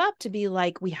step up to be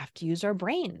like, we have to use our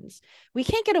brains. We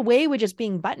can't get away with just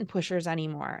being button pushers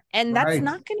anymore. And that's Right.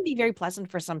 not going to be very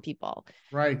pleasant for some people.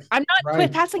 Right. I'm not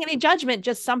Right. passing any judgment,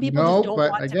 just some people just No, don't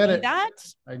but want I to get be it.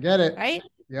 that, I get it. right?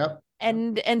 Yep.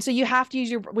 And so you have to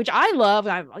use your, which I love.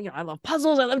 I love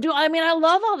puzzles. I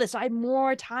love all this. So I have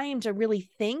more time to really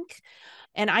think.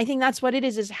 And I think that's what it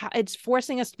is how it's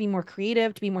forcing us to be more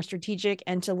creative, to be more strategic,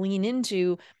 and to lean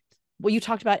into what you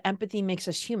talked about. Empathy makes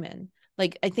us human.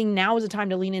 Like, I think now is the time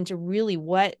to lean into really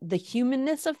what the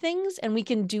humanness of things, and we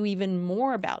can do even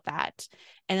more about that.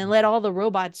 And then let all the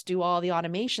robots do all the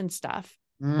automation stuff.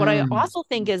 What I Mm. also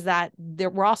think is that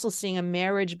we're also seeing a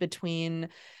marriage between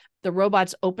the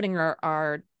robots opening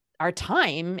our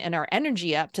time and our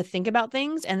energy up to think about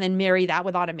things, and then marry that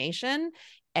with automation.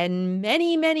 And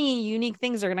many, many unique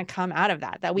things are going to come out of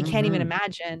that we can't even Mm-hmm.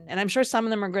 imagine. And I'm sure some of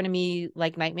them are going to be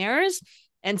like nightmares,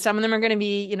 and some of them are going to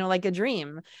be, like a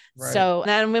dream. Right. So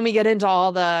then when we get into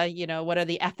all the, what are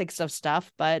the ethics of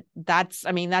stuff, but that's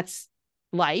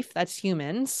life, that's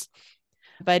humans.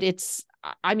 But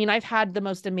I've had the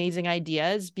most amazing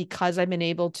ideas because I've been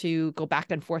able to go back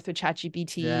and forth with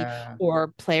ChatGPT Yeah.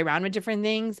 or play around with different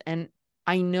things. And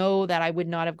I know that I would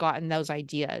not have gotten those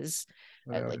ideas.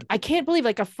 Without Like, it. I can't believe,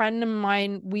 like, a friend of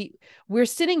mine, we're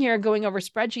sitting here going over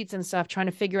spreadsheets and stuff, trying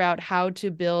to figure out how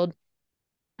to build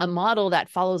a model that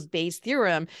follows Bayes'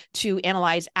 theorem to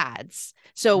analyze ads.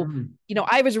 So, Mm.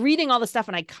 I was reading all the stuff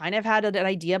and I kind of had an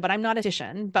idea, but I'm not a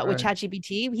magician. But with Right.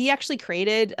 ChatGPT, he actually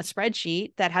created a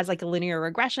spreadsheet that has like a linear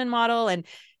regression model, and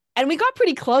we got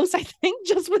pretty close, I think,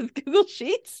 just with Google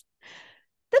Sheets.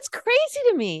 That's crazy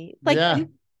to me. Like, Yeah.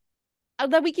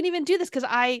 that we can even do this, because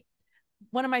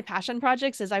one of my passion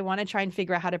projects is I want to try and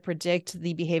figure out how to predict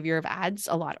the behavior of ads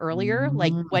a lot earlier.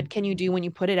 Like, what Mm. can you do when you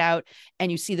put it out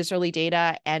and you see this early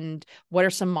data, and what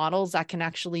are some models that can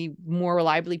actually more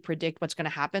reliably predict what's going to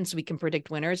happen, so we can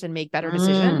predict winners and make better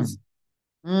decisions.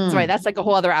 Mm. Sorry, Mm. that's like a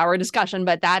whole other hour discussion,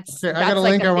 but that's Okay, I got a that's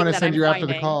like link a I want thing to that send I'm you after the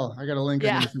finding. call. I got a link I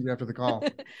need Yeah. to send you after the call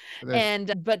for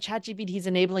this. But ChatGPT is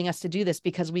enabling us to do this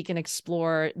because we can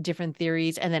explore different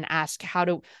theories and then ask how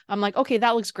to. I'm like, okay,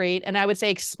 that looks great, and I would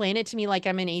say, explain it to me like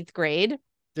I'm in 8th grade,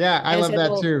 Yeah, I and love say,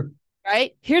 that well, too.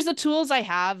 right, here's the tools I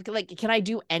have. Like, can I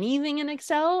do anything in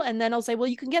Excel? And then I'll say, well,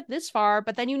 you can get this far,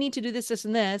 but then you need to do this, this,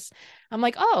 and this. I'm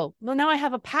like, oh, well, now I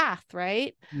have a path,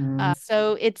 right? Mm.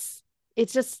 So it's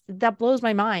it's just, that blows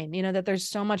my mind, that there's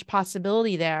so much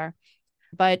possibility there.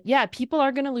 But yeah, people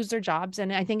are going to lose their jobs.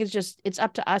 And I think it's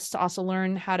up to us to also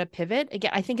learn how to pivot.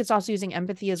 Again, I think it's also using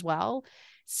empathy as well,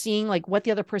 seeing like what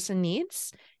the other person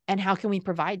needs and how can we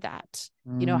provide that?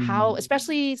 How,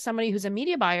 especially somebody who's a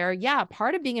media buyer. Yeah,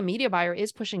 part of being a media buyer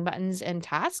is pushing buttons and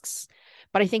tasks,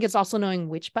 but I think it's also knowing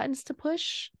which buttons to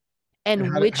push And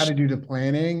and how to do the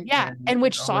planning, yeah, and and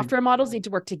which software models need to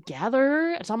work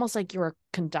together. It's almost like you're a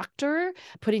conductor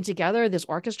putting together this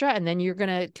orchestra, and then you're going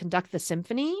to conduct the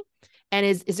symphony. And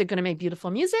is it going to make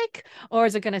beautiful music, or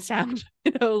is it going to sound,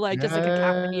 like just like a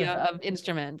cacophony yeah, of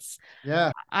instruments?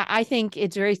 yeah, I think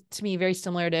it's to me, very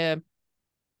similar to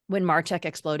when MarTech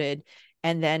exploded.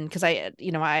 And then, because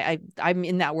I'm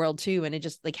in that world too. And it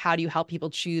just like, how do you help people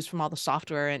choose from all the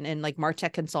software and like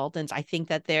MarTech consultants? I think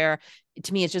that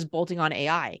to me, it's just bolting on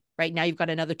AI. Right now, you've got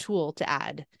another tool to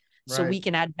add. So right. we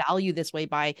can add value this way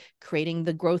by creating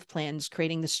the growth plans,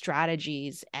 creating the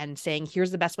strategies, and saying,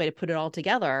 here's the best way to put it all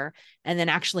together, and then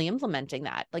actually implementing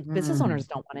that. Like business owners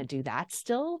don't want to do that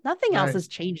still. Nothing else Right, has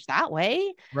changed that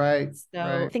way. right, So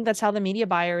I right. think that's how the media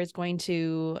buyer is going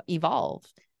to evolve.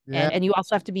 Yeah. And you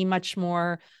also have to be much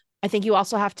more, I think you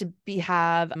also have to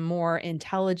have more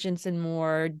intelligence and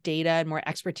more data and more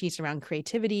expertise around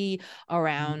creativity,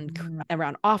 around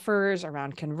offers,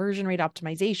 around conversion rate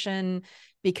optimization,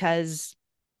 because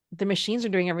the machines are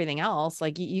doing everything else.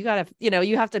 Like you gotta,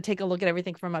 you have to take a look at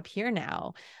everything from up here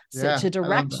now. So Yeah, to I love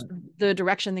direct that. the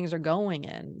direction things are going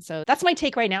in. So that's my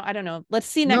take right now. I don't know. Let's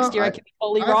see next No, year. I could be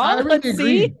totally I wrong. really Let's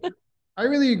see. agree. I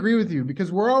really agree with you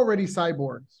because we're already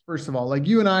cyborgs. First of all, like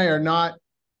you and I are not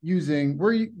using.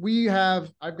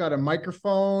 I've got a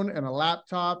microphone and a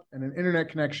laptop and an internet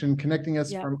connection connecting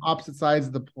us Yep. from opposite sides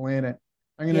of the planet.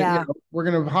 Yeah. We're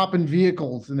gonna hop in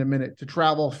vehicles in a minute to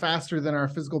travel faster than our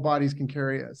physical bodies can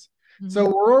carry us. So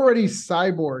Mhm. we're already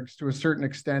cyborgs to a certain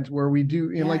extent, where we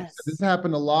do, and like you said, this Yes.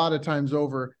 happened a lot of times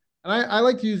over. And I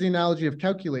like to use the analogy of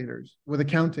calculators with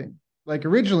accounting. Like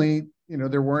originally,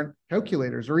 there weren't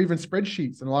calculators or even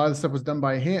spreadsheets, and a lot of the stuff was done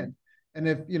by hand. And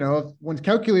if when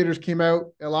calculators came out,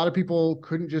 a lot of people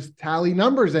couldn't just tally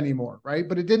numbers anymore, right?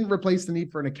 But it didn't replace the need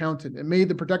for an accountant. It made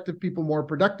the productive people more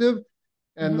productive,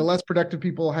 and the Mhm. less productive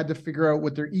people had to figure out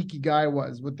what their ikigai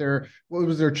was, what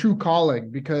was their true calling,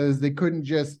 because they couldn't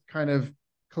just kind of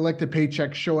collect a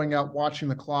paycheck, showing up, watching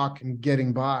the clock, and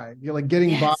getting by. Like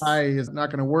getting Yes. by is not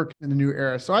going to work in the new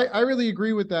era. So I really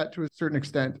agree with that to a certain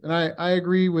extent, and I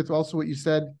agree with also what you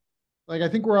said. Like I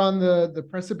think we're on the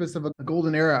precipice of a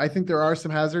golden era. I think there are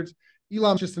some hazards.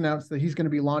 Elon just announced that he's going to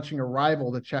be launching a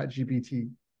rival to Chat GPT,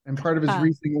 and part of his Uh,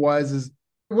 reasoning was is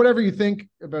whatever you think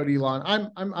about Elon,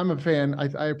 I'm a fan.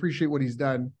 I appreciate what he's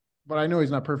done, but I know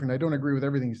he's not perfect. I don't agree with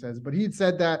everything he says. But he'd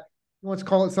said that he wants to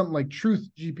call it something like Truth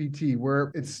GPT,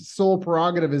 where its sole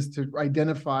prerogative is to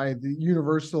identify the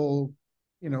universal,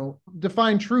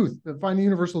 define truth, define the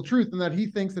universal truth, and that he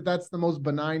thinks that that's the most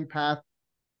benign path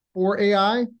for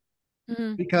AI,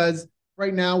 mhm. because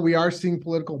right now we are seeing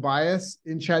political bias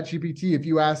in Chat GPT. If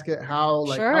you ask it how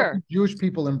Sure. can Jewish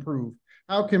people improve,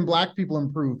 how can Black people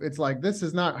improve, it's like, this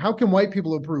is not, how can white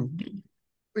people improve?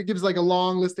 It gives like a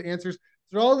long list of answers.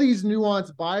 So all these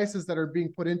nuanced biases that are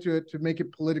being put into it to make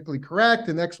it politically correct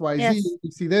and XYZ. Yes.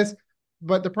 You see this,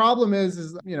 but the problem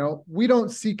is we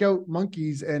don't seek out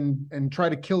monkeys and try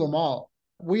to kill them all.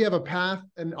 We have a path,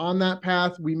 and on that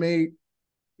path we may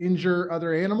injure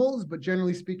other animals, but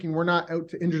generally speaking, we're not out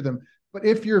to injure them. But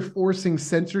if you're forcing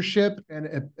censorship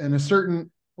and a certain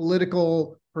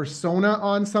political persona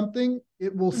on something,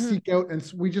 it will Mhm. seek out.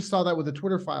 And we just saw that with the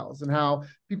Twitter files and how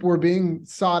people were being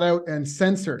sought out and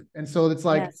censored. And so it's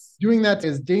like Yes. doing that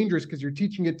is dangerous because you're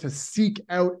teaching it to seek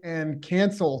out and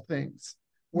cancel things.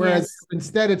 Whereas Yes.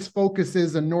 instead, its focus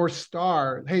is a North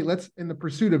Star. Hey, let's, in the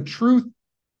pursuit of truth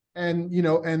and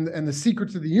the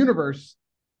secrets of the universe,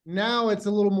 now it's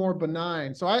a little more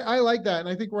benign. So I like that, and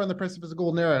I think we're on the precipice of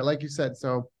golden era, like you said.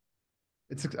 So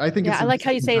I think Yeah, it's I like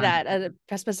how you exciting say time. that. A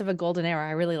precipice of a golden era.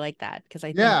 I really like that because I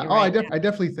think Yeah. you're Oh, right. I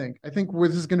definitely think. I think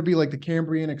this is going to be like the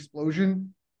Cambrian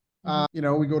explosion.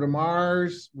 Mhm. We go to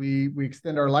Mars. We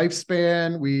extend our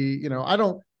lifespan. I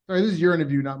don't. Sorry, this is your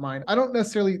interview, not mine. I don't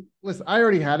necessarily listen. I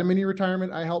already had a mini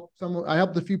retirement. I helped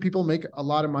a few people make a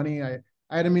lot of money. I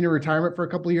had a mini retirement for a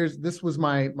couple of years. This was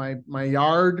my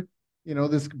yard.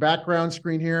 This background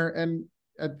screen here, and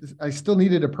I still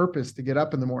needed a purpose to get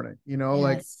up in the morning.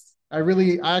 Like Yes. I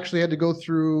actually had to go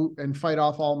through and fight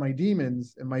off all my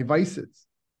demons and my vices,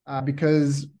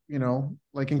 because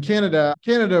like in Canada,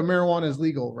 marijuana is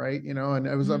legal, right? And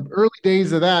it was Mhm. early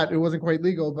days of that. It wasn't quite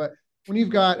legal, but when you've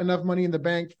got enough money in the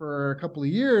bank for a couple of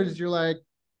years, you're like,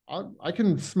 I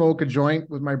can smoke a joint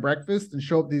with my breakfast and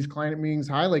show up these client meetings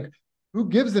high. Like, who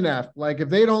gives an F? Like, if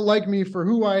they don't like me for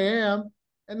who I am,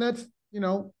 and that's,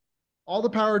 all the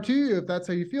power to you if that's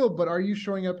how you feel. But are you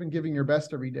showing up and giving your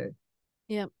best every day?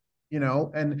 Yeah.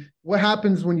 And what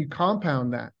happens when you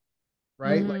compound that,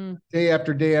 right? Like day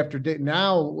after day after day.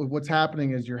 Now, what's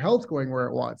happening is your health's going where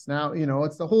it wants. Now,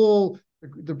 it's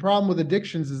the problem with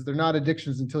addictions is they're not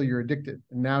addictions until you're addicted.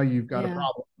 And now you've got a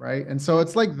problem, right? And so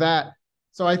it's like that.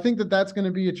 So I think that that's going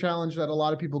to be a challenge that a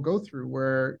lot of people go through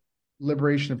where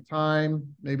liberation of time,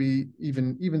 maybe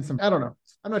even some, I don't know.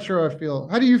 I'm not sure how I feel.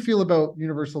 How do you feel about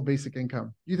universal basic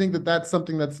income? Do you think that that's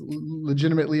something that's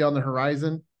legitimately on the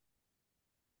horizon?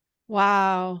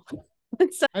 Wow.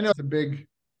 I know it's a big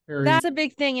area. That's a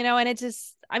big thing, and it's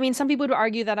just, I mean, some people would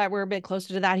argue that we're a bit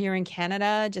closer to that here in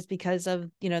Canada just because of,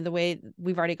 the way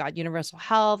we've already got universal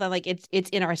health and like it's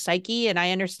in our psyche. And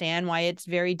I understand why it's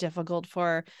very difficult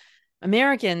for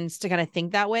Americans to kind of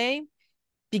think that way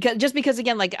because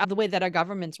again, like the way that our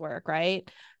governments work, right?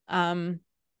 I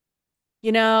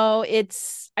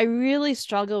really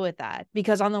struggle with that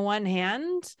because on the one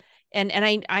hand, and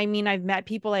I mean, I've met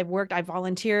people, I've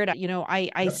volunteered,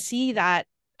 I see that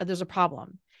there's a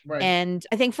problem. Right. And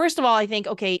I think, first of all,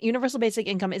 okay, universal basic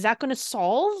income, is that going to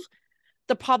solve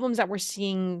the problems that we're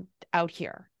seeing out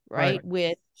here, right?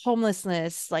 With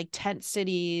homelessness, like tent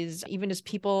cities, even just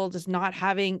people just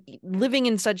living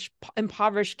in such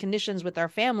impoverished conditions with their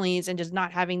families and just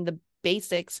not having the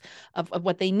basics of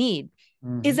what they need.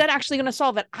 Is that actually going to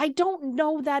solve it? I don't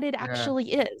know that it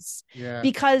actually is.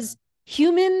 Because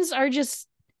human beings are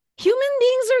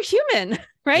human,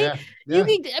 right?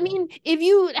 I mean,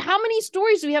 how many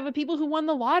stories do we have of people who won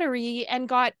the lottery and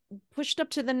got pushed up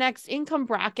to the next income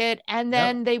bracket and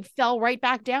then they fell right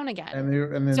back down again?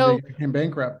 And then they became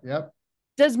bankrupt. Yep.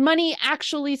 Does money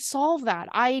actually solve that?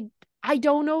 I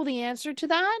don't know the answer to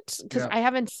that because I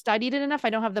haven't studied it enough. I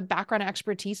don't have the background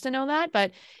expertise to know that.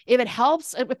 But if it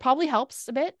helps, it probably helps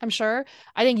a bit, I'm sure.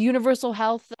 I think universal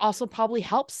health also probably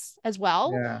helps as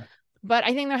well. Yeah. But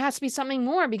I think there has to be something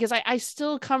more because I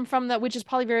still come from that, which is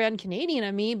probably very un-Canadian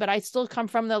of me, but I still come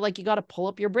from the, like, you got to pull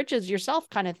up your britches yourself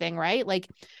kind of thing, right? Like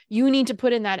you need to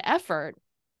put in that effort.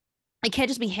 It can't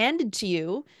just be handed to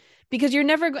you because you're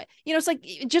never going, it's like,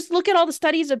 just look at all the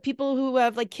studies of people who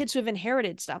have like kids who have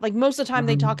inherited stuff. Like most of the time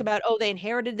they talk about, oh, they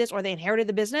inherited this or they inherited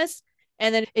the business.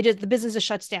 And then the business just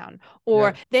shuts down,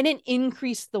 or they didn't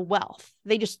increase the wealth.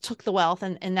 They just took the wealth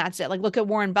and that's it. Like, look at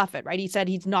Warren Buffett, right? He said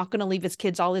he's not going to leave his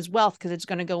kids all his wealth because it's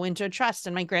going to go into a trust.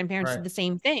 And my grandparents did the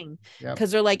same thing because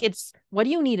they're like, what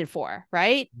do you need it for?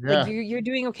 Right. Like you're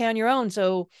doing okay on your own.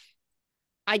 So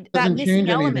that missing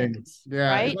element,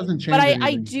 right? It doesn't change but anything.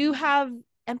 I do have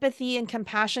empathy and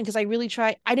compassion because I really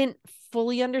try. I didn't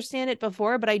fully understand it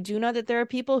before, but I do know that there are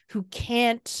people who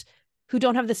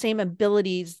don't have the same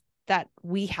abilities that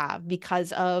we have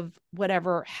because of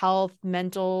whatever health,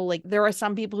 mental, like there are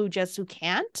some people who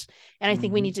can't. And I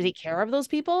think we need to take care of those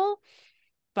people.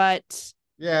 But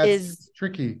it's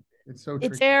tricky. It's so tricky.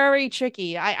 It's very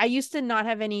tricky. I used to not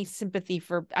have any sympathy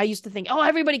I used to think, oh,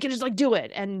 everybody can just like do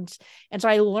it. And so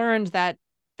I learned that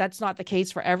that's not the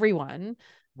case for everyone.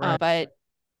 But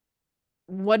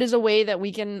what is a way that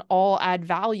we can all add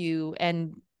value?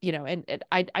 And,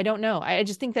 I don't know. I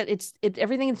just think that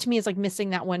everything to me is like missing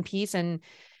that one piece, and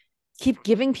keep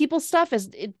giving people stuff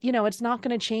it's not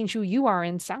going to change who you are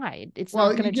inside. It's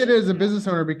not going to get it as a business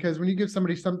owner, because when you give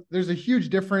somebody there's a huge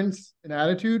difference in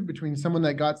attitude between someone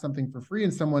that got something for free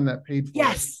and someone that paid for it.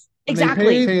 Yes,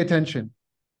 exactly. Pay attention.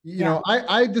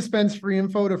 I dispense free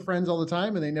info to friends all the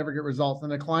time and they never get results.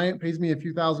 And a client pays me a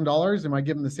few $1,000s and I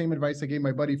give them the same advice I gave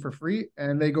my buddy for free,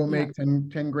 and they go make 10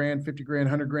 grand, 50 grand,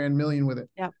 100 grand, million with it.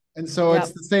 And so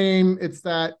it's the same. It's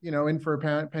that, in for a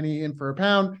pound, penny in for a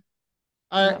pound.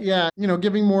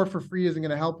 Giving more for free isn't going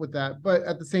to help with that. But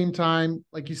at the same time,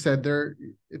 like you said,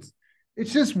 it's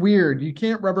just weird. You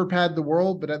can't rubber pad the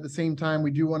world, but at the same time,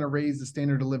 we do want to raise the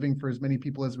standard of living for as many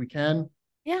people as we can.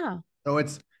 Yeah. So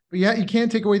you can't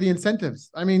take away the incentives.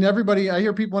 I mean, I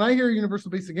hear people, when I hear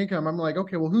universal basic income, I'm like,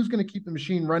 okay, well, who's going to keep the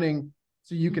machine running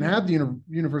so you can have the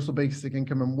universal basic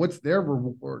income, and what's their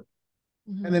reward?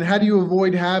 And then how do you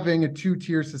avoid having a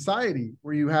two-tier society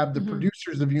where you have the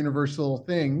producers of universal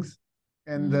things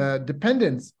and the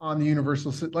dependence on the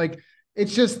universal, like,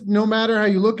 it's just, no matter how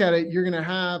you look at it, you're going to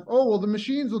have, oh, well, the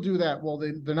machines will do that. Well,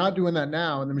 they're not doing that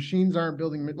now. And the machines aren't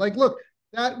building, like, look,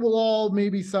 that will all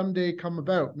maybe someday come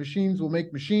about. Machines will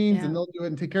make machines and they'll do it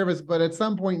and take care of us. But at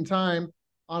some point in time,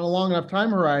 on a long enough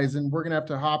time horizon, we're going to have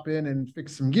to hop in and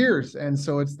fix some gears. And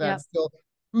so it's that still,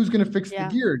 who's going to fix the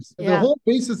gears? The whole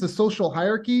basis of social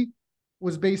hierarchy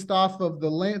was based off of the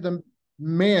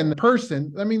man, the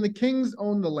person, I mean, the kings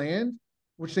owned the land,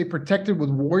 which they protected with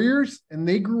warriors, and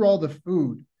they grew all the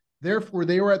food. Therefore,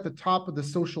 they were at the top of the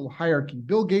social hierarchy.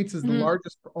 Bill Gates is the Mm-hmm.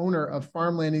 largest owner of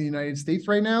farmland in the United States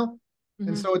right now. And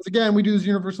Mm-hmm. so it's again, we do this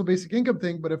universal basic income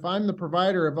thing, but if I'm the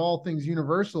provider of all things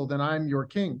universal, then I'm your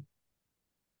king.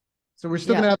 So we're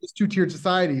still Yeah. gonna have this two-tiered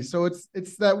society. So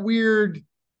it's that weird.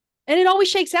 And it always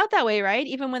shakes out that way, right?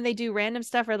 Even when they do random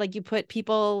stuff or like you put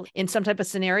people in some type of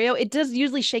scenario, it does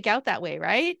usually shake out that way,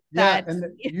 right? Yeah, That and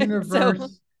the so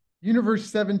universe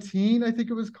 17, I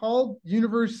think it was called.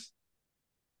 Universe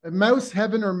Mouse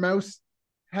Heaven or Mouse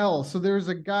Hell. So there's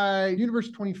a guy,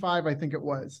 Universe 25, I think it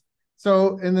was.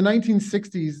 So in the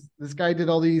 1960s, this guy did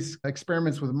all these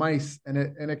experiments with mice, and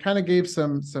it kind of gave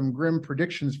some grim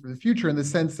predictions for the future in the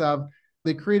sense of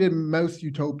they created mouse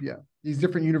utopia, these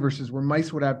different universes where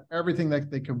mice would have everything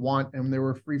that they could want and they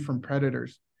were free from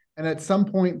predators. And at some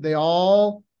point, they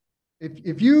all,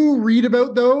 if you read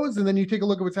about those and then you take a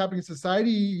look at what's happening in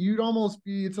society, you'd almost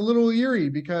be, it's a little eerie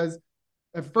because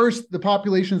at first the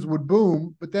populations would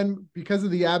boom, but then because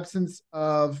of the absence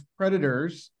of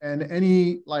predators and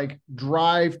any like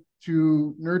drive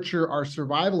to nurture our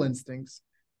survival instincts,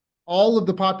 all of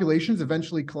the populations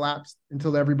eventually collapsed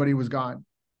until everybody was gone.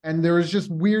 And there was just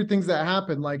weird things that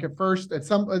happened. Like at first, at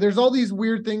some there's all these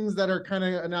weird things that are kind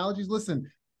of analogies.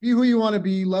 Listen, be who you want to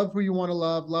be, love who you want to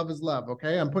love. Love is love.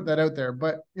 Okay, I'm putting that out there.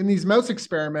 But in these mouse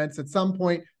experiments, at some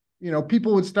point,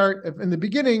 people would start in the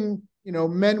beginning.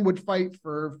 Men would fight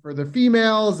for the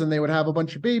females, and they would have a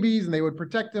bunch of babies, and they would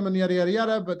protect them, and yada yada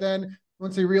yada. But then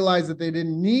once they realized that they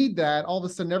didn't need that, all of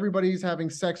a sudden everybody's having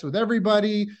sex with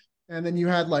everybody. And then you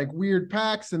had like weird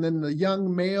packs, and then the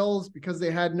young males, because they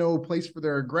had no place for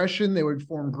their aggression, they would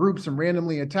form groups and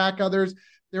randomly attack others.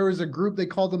 There was a group, they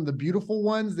called them the beautiful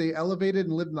ones. They elevated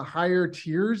and lived in the higher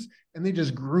tiers, and they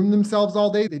just groomed themselves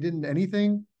all day. They didn't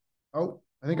anything. Oh,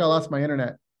 I think I lost my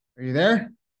internet. Are you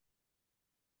there?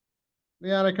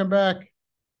 Liana, come back.